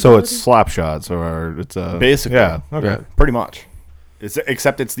it's Chirpability? slap shots, or it's Basically. Yeah. Okay. Yeah. Pretty much.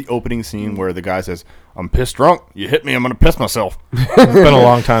 Except it's the opening scene where the guy says, "I'm pissed drunk. You hit me, I'm gonna piss myself." It's been a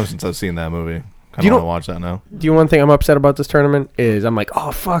long time since I've seen that movie. Kind You of want know- to watch that now. Do you know one thing I'm upset about this tournament is I'm like,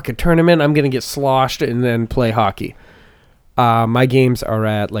 oh fuck, a tournament, I'm gonna get sloshed and then play hockey. My games are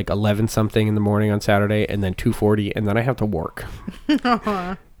at like 11 something in the morning on Saturday, and then 2:40, and then I have to work.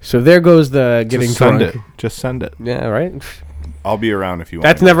 So there goes the getting Just send drunk. it. Just send it. Yeah, right. I'll be around if you want.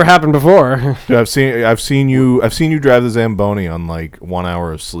 That's never happened before. Dude, I've seen you drive the Zamboni on like 1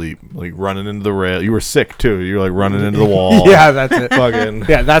 hour of sleep, like running into the rail. You were sick too. You were like running into the wall. Yeah, that's it. Fucking.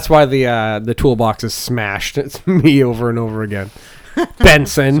 Yeah, that's why the toolbox is smashed. It's me over and over again.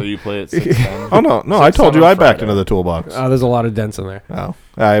 Benson. So you play at 6:10? Oh no! I told you I backed into the toolbox. There's a lot of dents in there. Oh,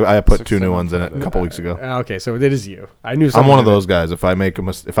 I put 2 new 6-7 ones in it a couple weeks ago. Okay, so it is you. I knew. I'm something one of in it. those guys. If I make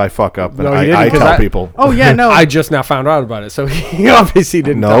if I fuck up, then No, you didn't, I 'cause tell I- people. Oh yeah, no. I just now found out about it, so he obviously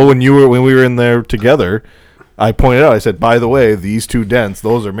didn't. No, when we were in there together, I pointed out. I said, by the way, these 2 dents,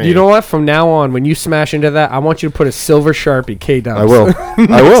 those are me. You know what? From now on, when you smash into that, I want you to put a silver Sharpie K-Dubs. I will.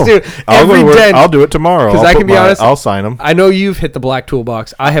 I will. Dude, I'll go every to work. dent. I'll do it tomorrow. 'Cause I'll I put can be honest- I'll sign them. I know you've hit the black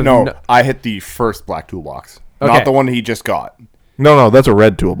toolbox. I have No, I hit the first black toolbox, Okay. not the one he just got. No, that's a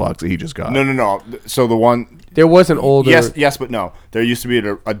red toolbox that he just got. No. So the one. There was an older. Yes, but no. There used to be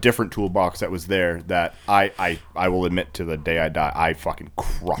a different toolbox that was there that I will admit to the day I die, I fucking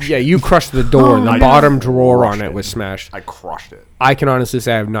crushed. Yeah, it. you crushed the door. and the I bottom drawer on crushed it it. was smashed. I crushed it. I can honestly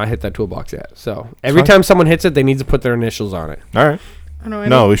say I have not hit that toolbox yet. So every time someone hits it, they need to put their initials on it. All right. I know,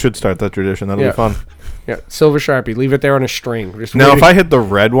 No, we should start that tradition. That'll Yeah. be fun. Yeah, silver Sharpie. Leave it there on a string. Just Now, wait- if I hit the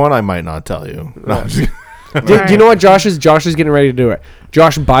red one, I might not tell you. No, I'm just kidding. Do you know what Josh is? Josh is getting ready to do it.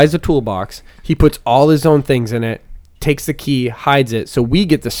 Josh buys a toolbox. He puts all his own things in it, takes the key, hides it, so we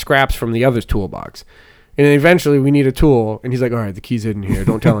get the scraps from the other's toolbox. And then eventually we need a tool, and he's like, all right, the key's hidden here.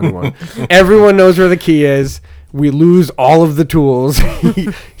 Don't tell anyone. Everyone knows where the key is. We lose all of the tools.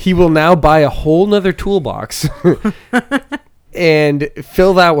 He will now buy a whole nother toolbox and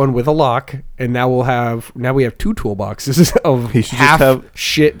fill that one with a lock. And now we have 2 toolboxes of He should just half have-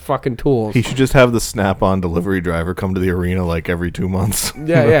 shit fucking tools. He should just have the Snap-on delivery driver come to the arena like every 2 months.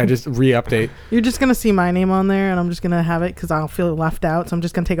 Yeah, just re-update. You're just gonna see my name on there, and I'm just gonna have it because I'll feel left out. So I'm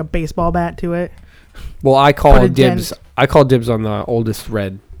just gonna take a baseball bat to it. Well, I Put call a dibs. dent. I call dibs on the oldest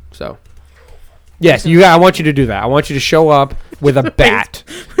red. So, yes, I want you to do that. I want you to show up with a bat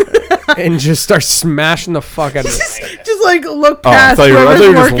and just start smashing the fuck out of it. Just like look Oh, I past thought you were whoever's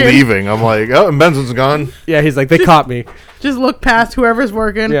just working. leaving. I'm like, oh, and Benson's gone. Yeah, he's like, they caught me Just look past whoever's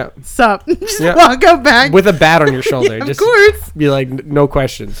working. Yeah. Sup. Just Yeah. walk out back. with a bat on your shoulder. Yeah, of just course. be like, no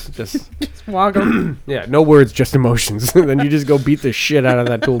questions. Just Walk them. yeah, no words, just emotions. Then you just go beat the shit out of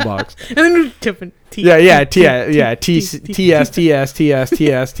that toolbox. And then you tip and T. TS.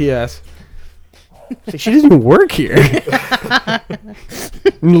 She doesn't even work here.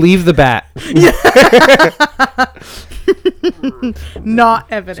 Leave the bat. Not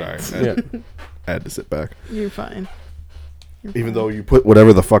Sorry, evidence. Yeah. I had to sit back. You're fine. Even though you put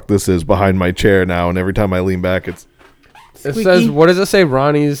whatever the fuck this is behind my chair now, and every time I lean back, it's It Squeaky. says, what does it say?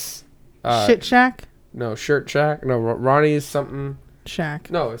 Ronnie's Shit shack. no shirt shack. No, Ronnie's something. Shack.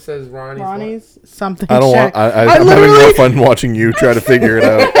 No, it says Ronnie's. Ronnie's something. I don't shack. want. I'm having literally- more fun watching you try to figure it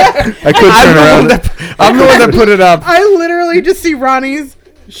out. I could turn around. I'm the one that put it up. I literally just see Ronnie's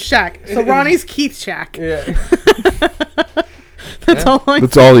shack. So Ronnie's Keith shack. Yeah. That's all I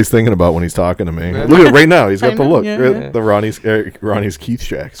That's all he's thinking about when he's talking to me. Look at it right now. He's got I the know, look. yeah, Right? yeah. The Ronnie's Keith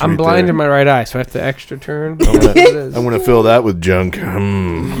Shack. I'm blind in my right eye, so I have to extra turn. I'm gonna fill that with junk.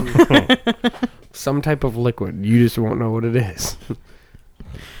 Some type of liquid. You just won't know what it is.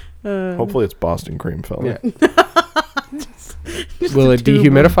 Hopefully it's Boston cream, fella. Yeah. Will it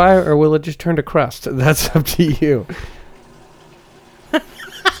dehumidify or will it just turn to crust? That's up to you.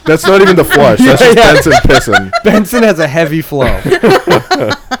 That's not even the flush. That's just Yeah. Benson pissing. Benson has a heavy flow.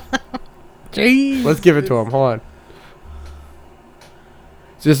 Jeez. Let's give it to him. Hold on.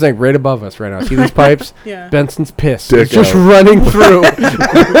 It's just like right above us right now. See these pipes? Yeah. Benson's pissed. Dick It's just out. running through.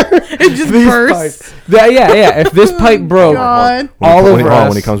 It just These bursts. pipes. Yeah. If this pipe broke, God. all when, over us.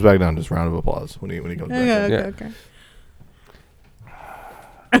 when he comes back down, just round of applause. When he comes back Okay, down. okay, okay.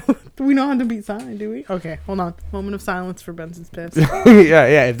 Do we know how to beat sign, do we? Okay, hold on. Moment of silence for Benson's piss.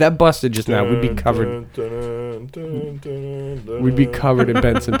 yeah. If that busted just now, we'd be covered. We'd be covered in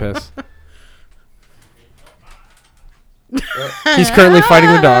Benson piss. He's currently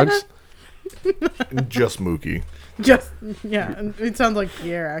fighting the dogs. Just Mookie. Just yeah, and it sounds like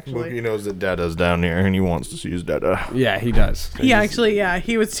Pierre actually. He knows that Dada's down here, and he wants to see his Dada. Yeah, he does. He actually, I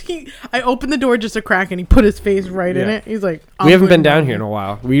opened the door just a crack, and he put his face right in Yeah. it. He's like, We haven't been down here in a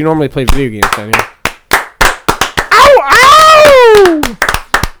while. We normally play video games down here. Ow!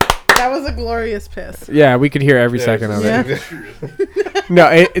 That was a glorious piss. Yeah, we could hear every second of Yeah. it.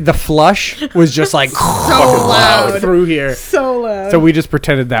 No, the flush was just like So loud. through here. So loud. So we just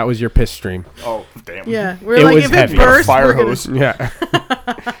pretended that was your piss stream. Oh, damn. Yeah, we're It like, was if heavy. it bursts, Fire we're gonna- hose. Yeah.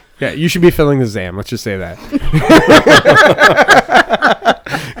 Yeah, you should be filling the Zam. Let's just say that.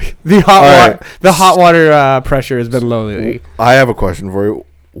 The hot water pressure has been low lately. I have a question for you.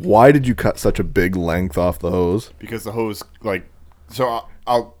 Why did you cut such a big length off the hose? Because the hose, like, so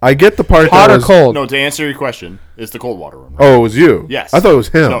I'll I get the part Hot that or was, cold? no, to answer your question, it's the cold water one. Right? Oh, it was you. Yes. I thought it was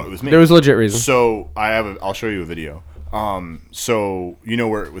him. No, it was me. There was legit reason. So I'll show you a video. So you know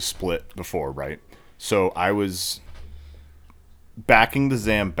where it was split before, right? So I was backing the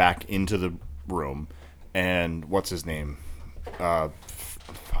Zam back into the room, and what's his name? Fucking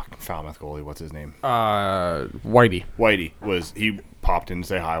Falmouth goalie. What's his name? Whitey. Whitey he popped in to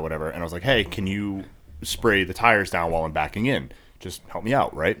say hi, whatever, and I was like, hey, can you spray the tires down while I'm backing in? Just help me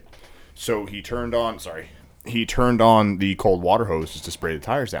out, right? So he turned on the cold water hose just to spray the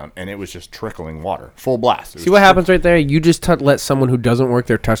tires down, and it was just trickling water, full blast. See what happens right there? You just let someone who doesn't work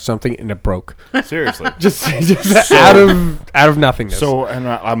there touch something and it broke. Seriously. just out of nothingness. So, and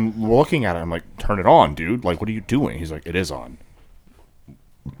I'm looking at it. I'm like, turn it on, dude. Like, what are you doing? He's like, it is on.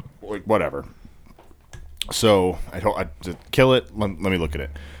 Like, whatever. So I just kill it. Let me look at it.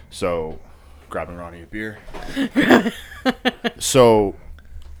 So, grabbing Ronnie a beer. So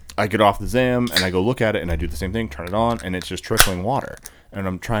I get off the Zam and I go look at it and I do the same thing. Turn it on and it's just trickling water. And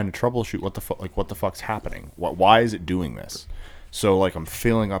I'm trying to troubleshoot what the fuck's happening. Why is it doing this? So like I'm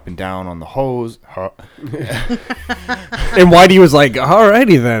feeling up and down on the hose. And Whitey was like,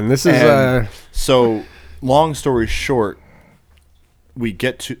 alrighty then. This is And so long story short, we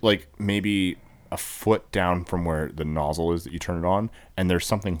get to like maybe a foot down from where the nozzle is that you turn it on, and there's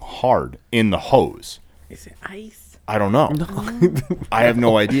something hard in the hose. Is it ice? I don't know. I have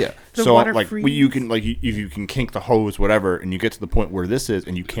no idea. The So water like freeze? you can like you can kink the hose, whatever, and you get to the point where this is,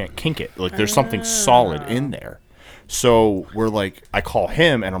 and you can't kink it. Like there's something solid in there. So we're like, I call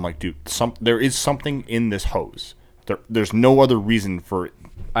him, and I'm like, dude, there is something in this hose. There's no other reason for it.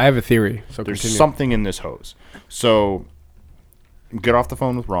 I have a theory. So There's continue. something in this hose. So get off the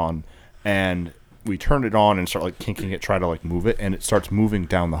phone with Ron, and we turn it on and start like kinking it, try to like move it, and it starts moving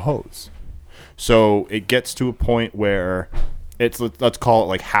down the hose. So it gets to a point where it's, let's call it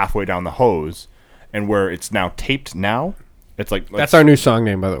like halfway down the hose, and where it's now taped now. It's like That's our new song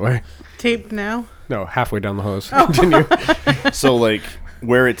name, by the way. Taped now? No, halfway down the hose. Continue. So like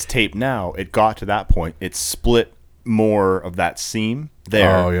where it's taped now, it got to that point. It split more of that seam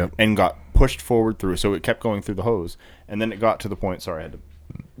there Oh, yeah. and got pushed forward through. So it kept going through the hose, and then it got to the point. Sorry, I had to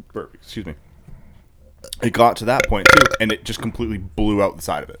burp. Excuse me. It got to that point too, and it just completely blew out the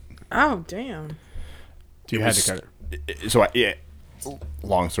side of it. Oh, damn. You had to cut it. So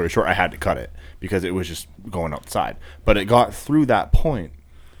long story short, I had to cut it because it was just going outside. But it got through that point,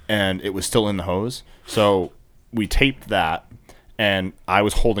 and it was still in the hose. So we taped that, and I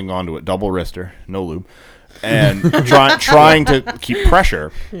was holding on to it, double wrister, no lube, and trying to keep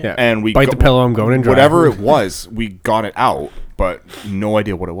pressure. Yeah. And we Bite the pillow, I'm going in dry. whatever it was, we got it out, but no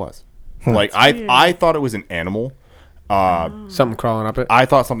idea what it was. Like I thought it was an animal. Something crawling up it. I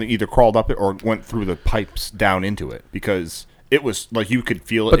thought something either crawled up it or went through the pipes down into it, because it was like you could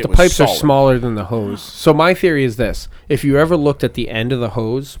feel it. But it the was pipes are solid. smaller than the hose. So my theory is this. If you ever looked at the end of the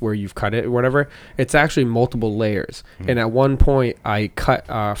hose where you've cut it or whatever, it's actually multiple layers. And at one point, I cut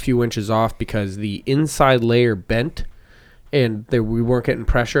a few inches off because the inside layer bent, and we weren't getting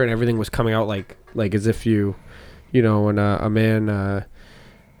pressure, and everything was coming out like as if you know, when a man...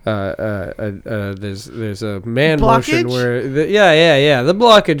 there's a man motion Blockage? where the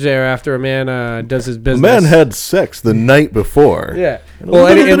blockage there after a man does his The business. man had sex the night before. yeah, And a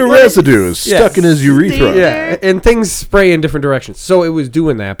little bit of residue stuck in his urethra. yeah, and things spray in different directions. So it was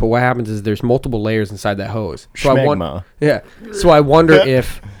doing that, but what happens is there's multiple layers inside that hose. So I wonder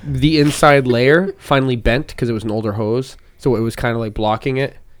if the inside layer finally bent because it was an older hose, so it was kind of like blocking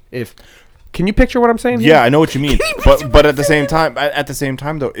it. Can you picture what I'm saying? Yeah, I know what you mean. But at the same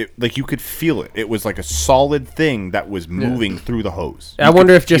time though, like you could feel it. It was like a solid thing that was moving through the hose. I You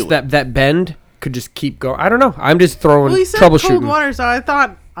wonder could if just feel it. that bend could just keep going. I don't know. I'm just throwing Well, he said troubleshooting. cold water, so I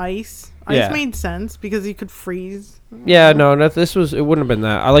thought ice. Ice Yeah. made sense because you could freeze. Yeah, no, it wouldn't have been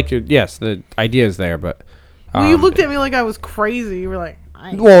that. I like the idea is there, but Well, you looked at me like I was crazy. You were like,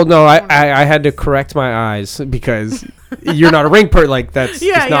 fine. Well, no, I had to correct my eyes because you're not a rink person. Like that's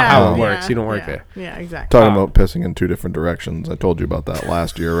just not how it works. You don't work there. Yeah, exactly. Talking about pissing in 2 different directions. I told you about that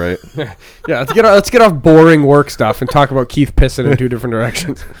last year, right? Yeah, let's get off boring work stuff and talk about Keith pissing in 2 different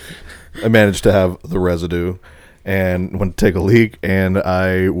directions. I managed to have the residue and went to take a leak, and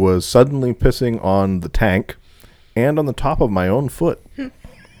I was suddenly pissing on the tank and on the top of my own foot.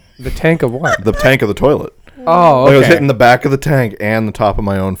 The tank of what? The tank of the toilet. Oh, okay. I was hitting the back of the tank and the top of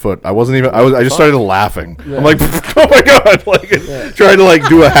my own foot. I wasn't even. I just started laughing. Yeah. I'm like, oh my god! Like trying to like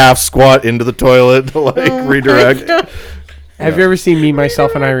do a half squat into the toilet to like redirect. Have you ever seen Me,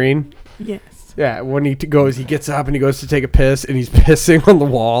 Myself, and Irene? Yes. Yeah, when he gets up and he goes to take a piss and he's pissing on the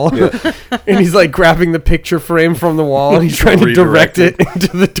wall, and he's like grabbing the picture frame from the wall and he's trying to direct it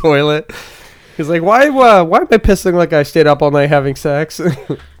into the toilet. He's like, why am I pissing like I stayed up all night having sex?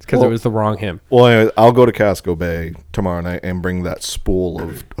 Because it was the wrong him. Well, anyway, I'll go to Casco Bay tomorrow night and bring that spool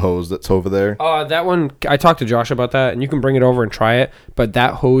of hose that's over there. That one, I talked to Josh about that, and you can bring it over and try it, but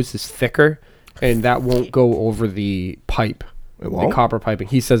that hose is thicker, and that won't go over the pipe. It won't? The copper piping.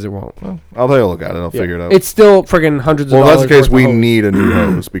 He says it won't. Well, I'll take a look at it. I'll figure it out. It's still friggin' hundreds of dollars. Well, that's the case. worth We of hose. need a new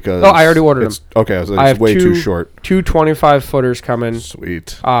hose because... Oh, I already ordered them. Okay, so I it's have way too short. 2 25-footers coming. Sweet.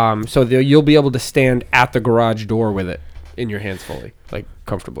 So you'll be able to stand at the garage door with it in your hands fully, like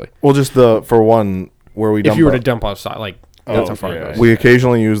comfortably. Well, just for one, where we dump... If you were to dump outside, like, that's how far it goes. We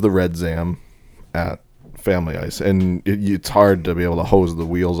occasionally use the red Zam at Family Ice, and it's hard to be able to hose the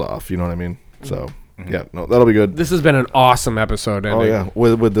wheels off, you know what I mean? So... Yeah, no, that'll be good. This has been an awesome episode. Ending. Oh yeah,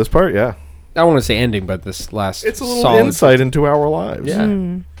 with this part, yeah. I don't want to say ending, but this last It's a little insight into our lives.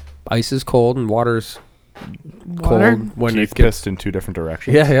 Yeah, ice is cold and water's cold when Keith it gets pissed in 2 different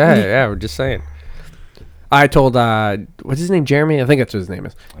directions. Yeah. We're just saying. I told what's his name, Jeremy? I think that's what his name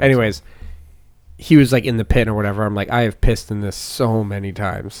is. Anyways, he was like in the pit or whatever. I'm like, I have pissed in this so many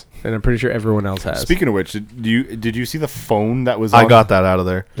times, and I'm pretty sure everyone else has. Speaking of which, did you see the phone that was? I got that out of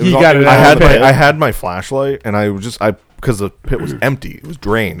there. He got it. I had my flashlight, and because the pit was empty, it was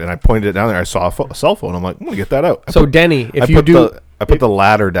drained, and I pointed it down there. I saw a cell phone. I'm like, I'm gonna get that out. So Denny, I put the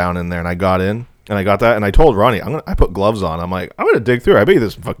ladder down in there, and I got in. And I got that, and I told Ronnie, I put gloves on. I'm like, I'm gonna dig through. I bet you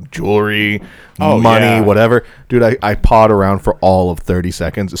there's fucking jewelry, money, whatever, dude. I pawed around for all of 30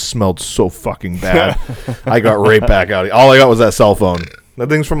 seconds. It smelled so fucking bad. I got right back out. All I got was that cell phone. That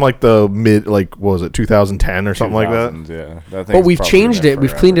thing's from like the what was it, 2010 or something like that? Yeah. But we've changed it.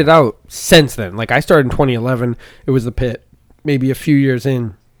 We've cleaned it out since then. Like I started in 2011. It was the pit. Maybe a few years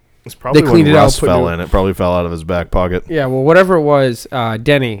in. It's probably they cleaned when it Russ out. fell in. It probably fell out of his back pocket. Yeah. Well, whatever it was,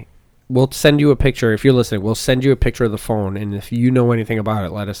 Denny. We'll send you a picture. If you're listening, we'll send you a picture of the phone. And if you know anything about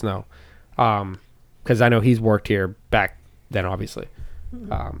it, let us know. Because I know he's worked here back then, obviously.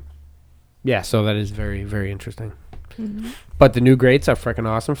 Yeah, so that is very, very interesting. Mm-hmm. But the new grates are freaking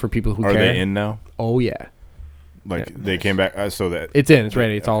awesome for people who care. Are they in now? Oh, yeah. They came back so that... It's in. It's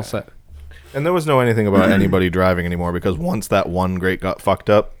ready. It's all set. And there was no anything about anybody driving anymore because once that one grate got fucked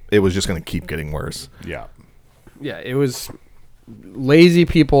up, it was just going to keep getting worse. Yeah. Yeah, it was... lazy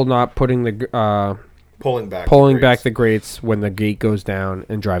people not putting the pulling back the grates when the gate goes down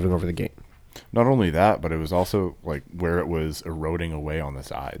and driving over the gate. Not only that, but it was also like where it was eroding away on the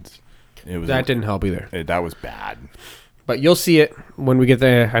sides. That didn't help either. That was bad. But you'll see it when we get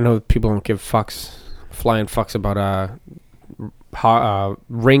there. I know people don't give flying fucks about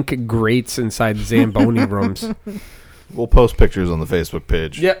rink grates inside Zamboni rooms. We'll post pictures on the Facebook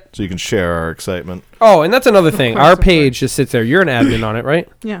page. Yep. So you can share our excitement. Oh, and that's another thing. Our page just sits there. You're an admin on it, right?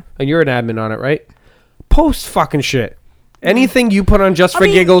 Yeah. And you're an admin on it, right? Post fucking shit. Anything you put on just for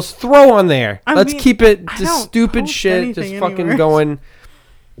giggles, throw on there. Let's keep it just stupid shit. Just fucking going.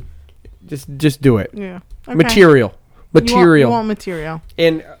 Just do it. Yeah. Okay. Material. You want material.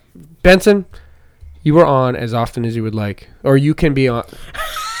 And Benson, you are on as often as you would like. Or you can be on.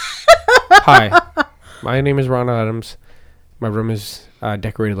 Hi. My name is Ron Adams. My room is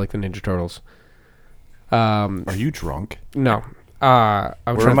decorated like the Ninja Turtles. Are you drunk? No. Where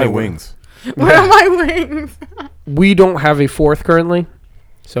are my wings? Where are my wings? We don't have a 4th currently.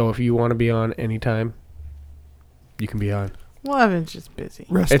 So if you want to be on anytime, you can be on. Well, Evan's just busy.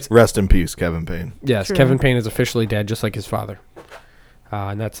 Rest in peace, Kevin Payne. Yes, True. Kevin Payne is officially dead, just like his father.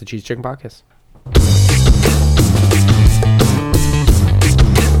 And that's the Cheese Chicken Podcast.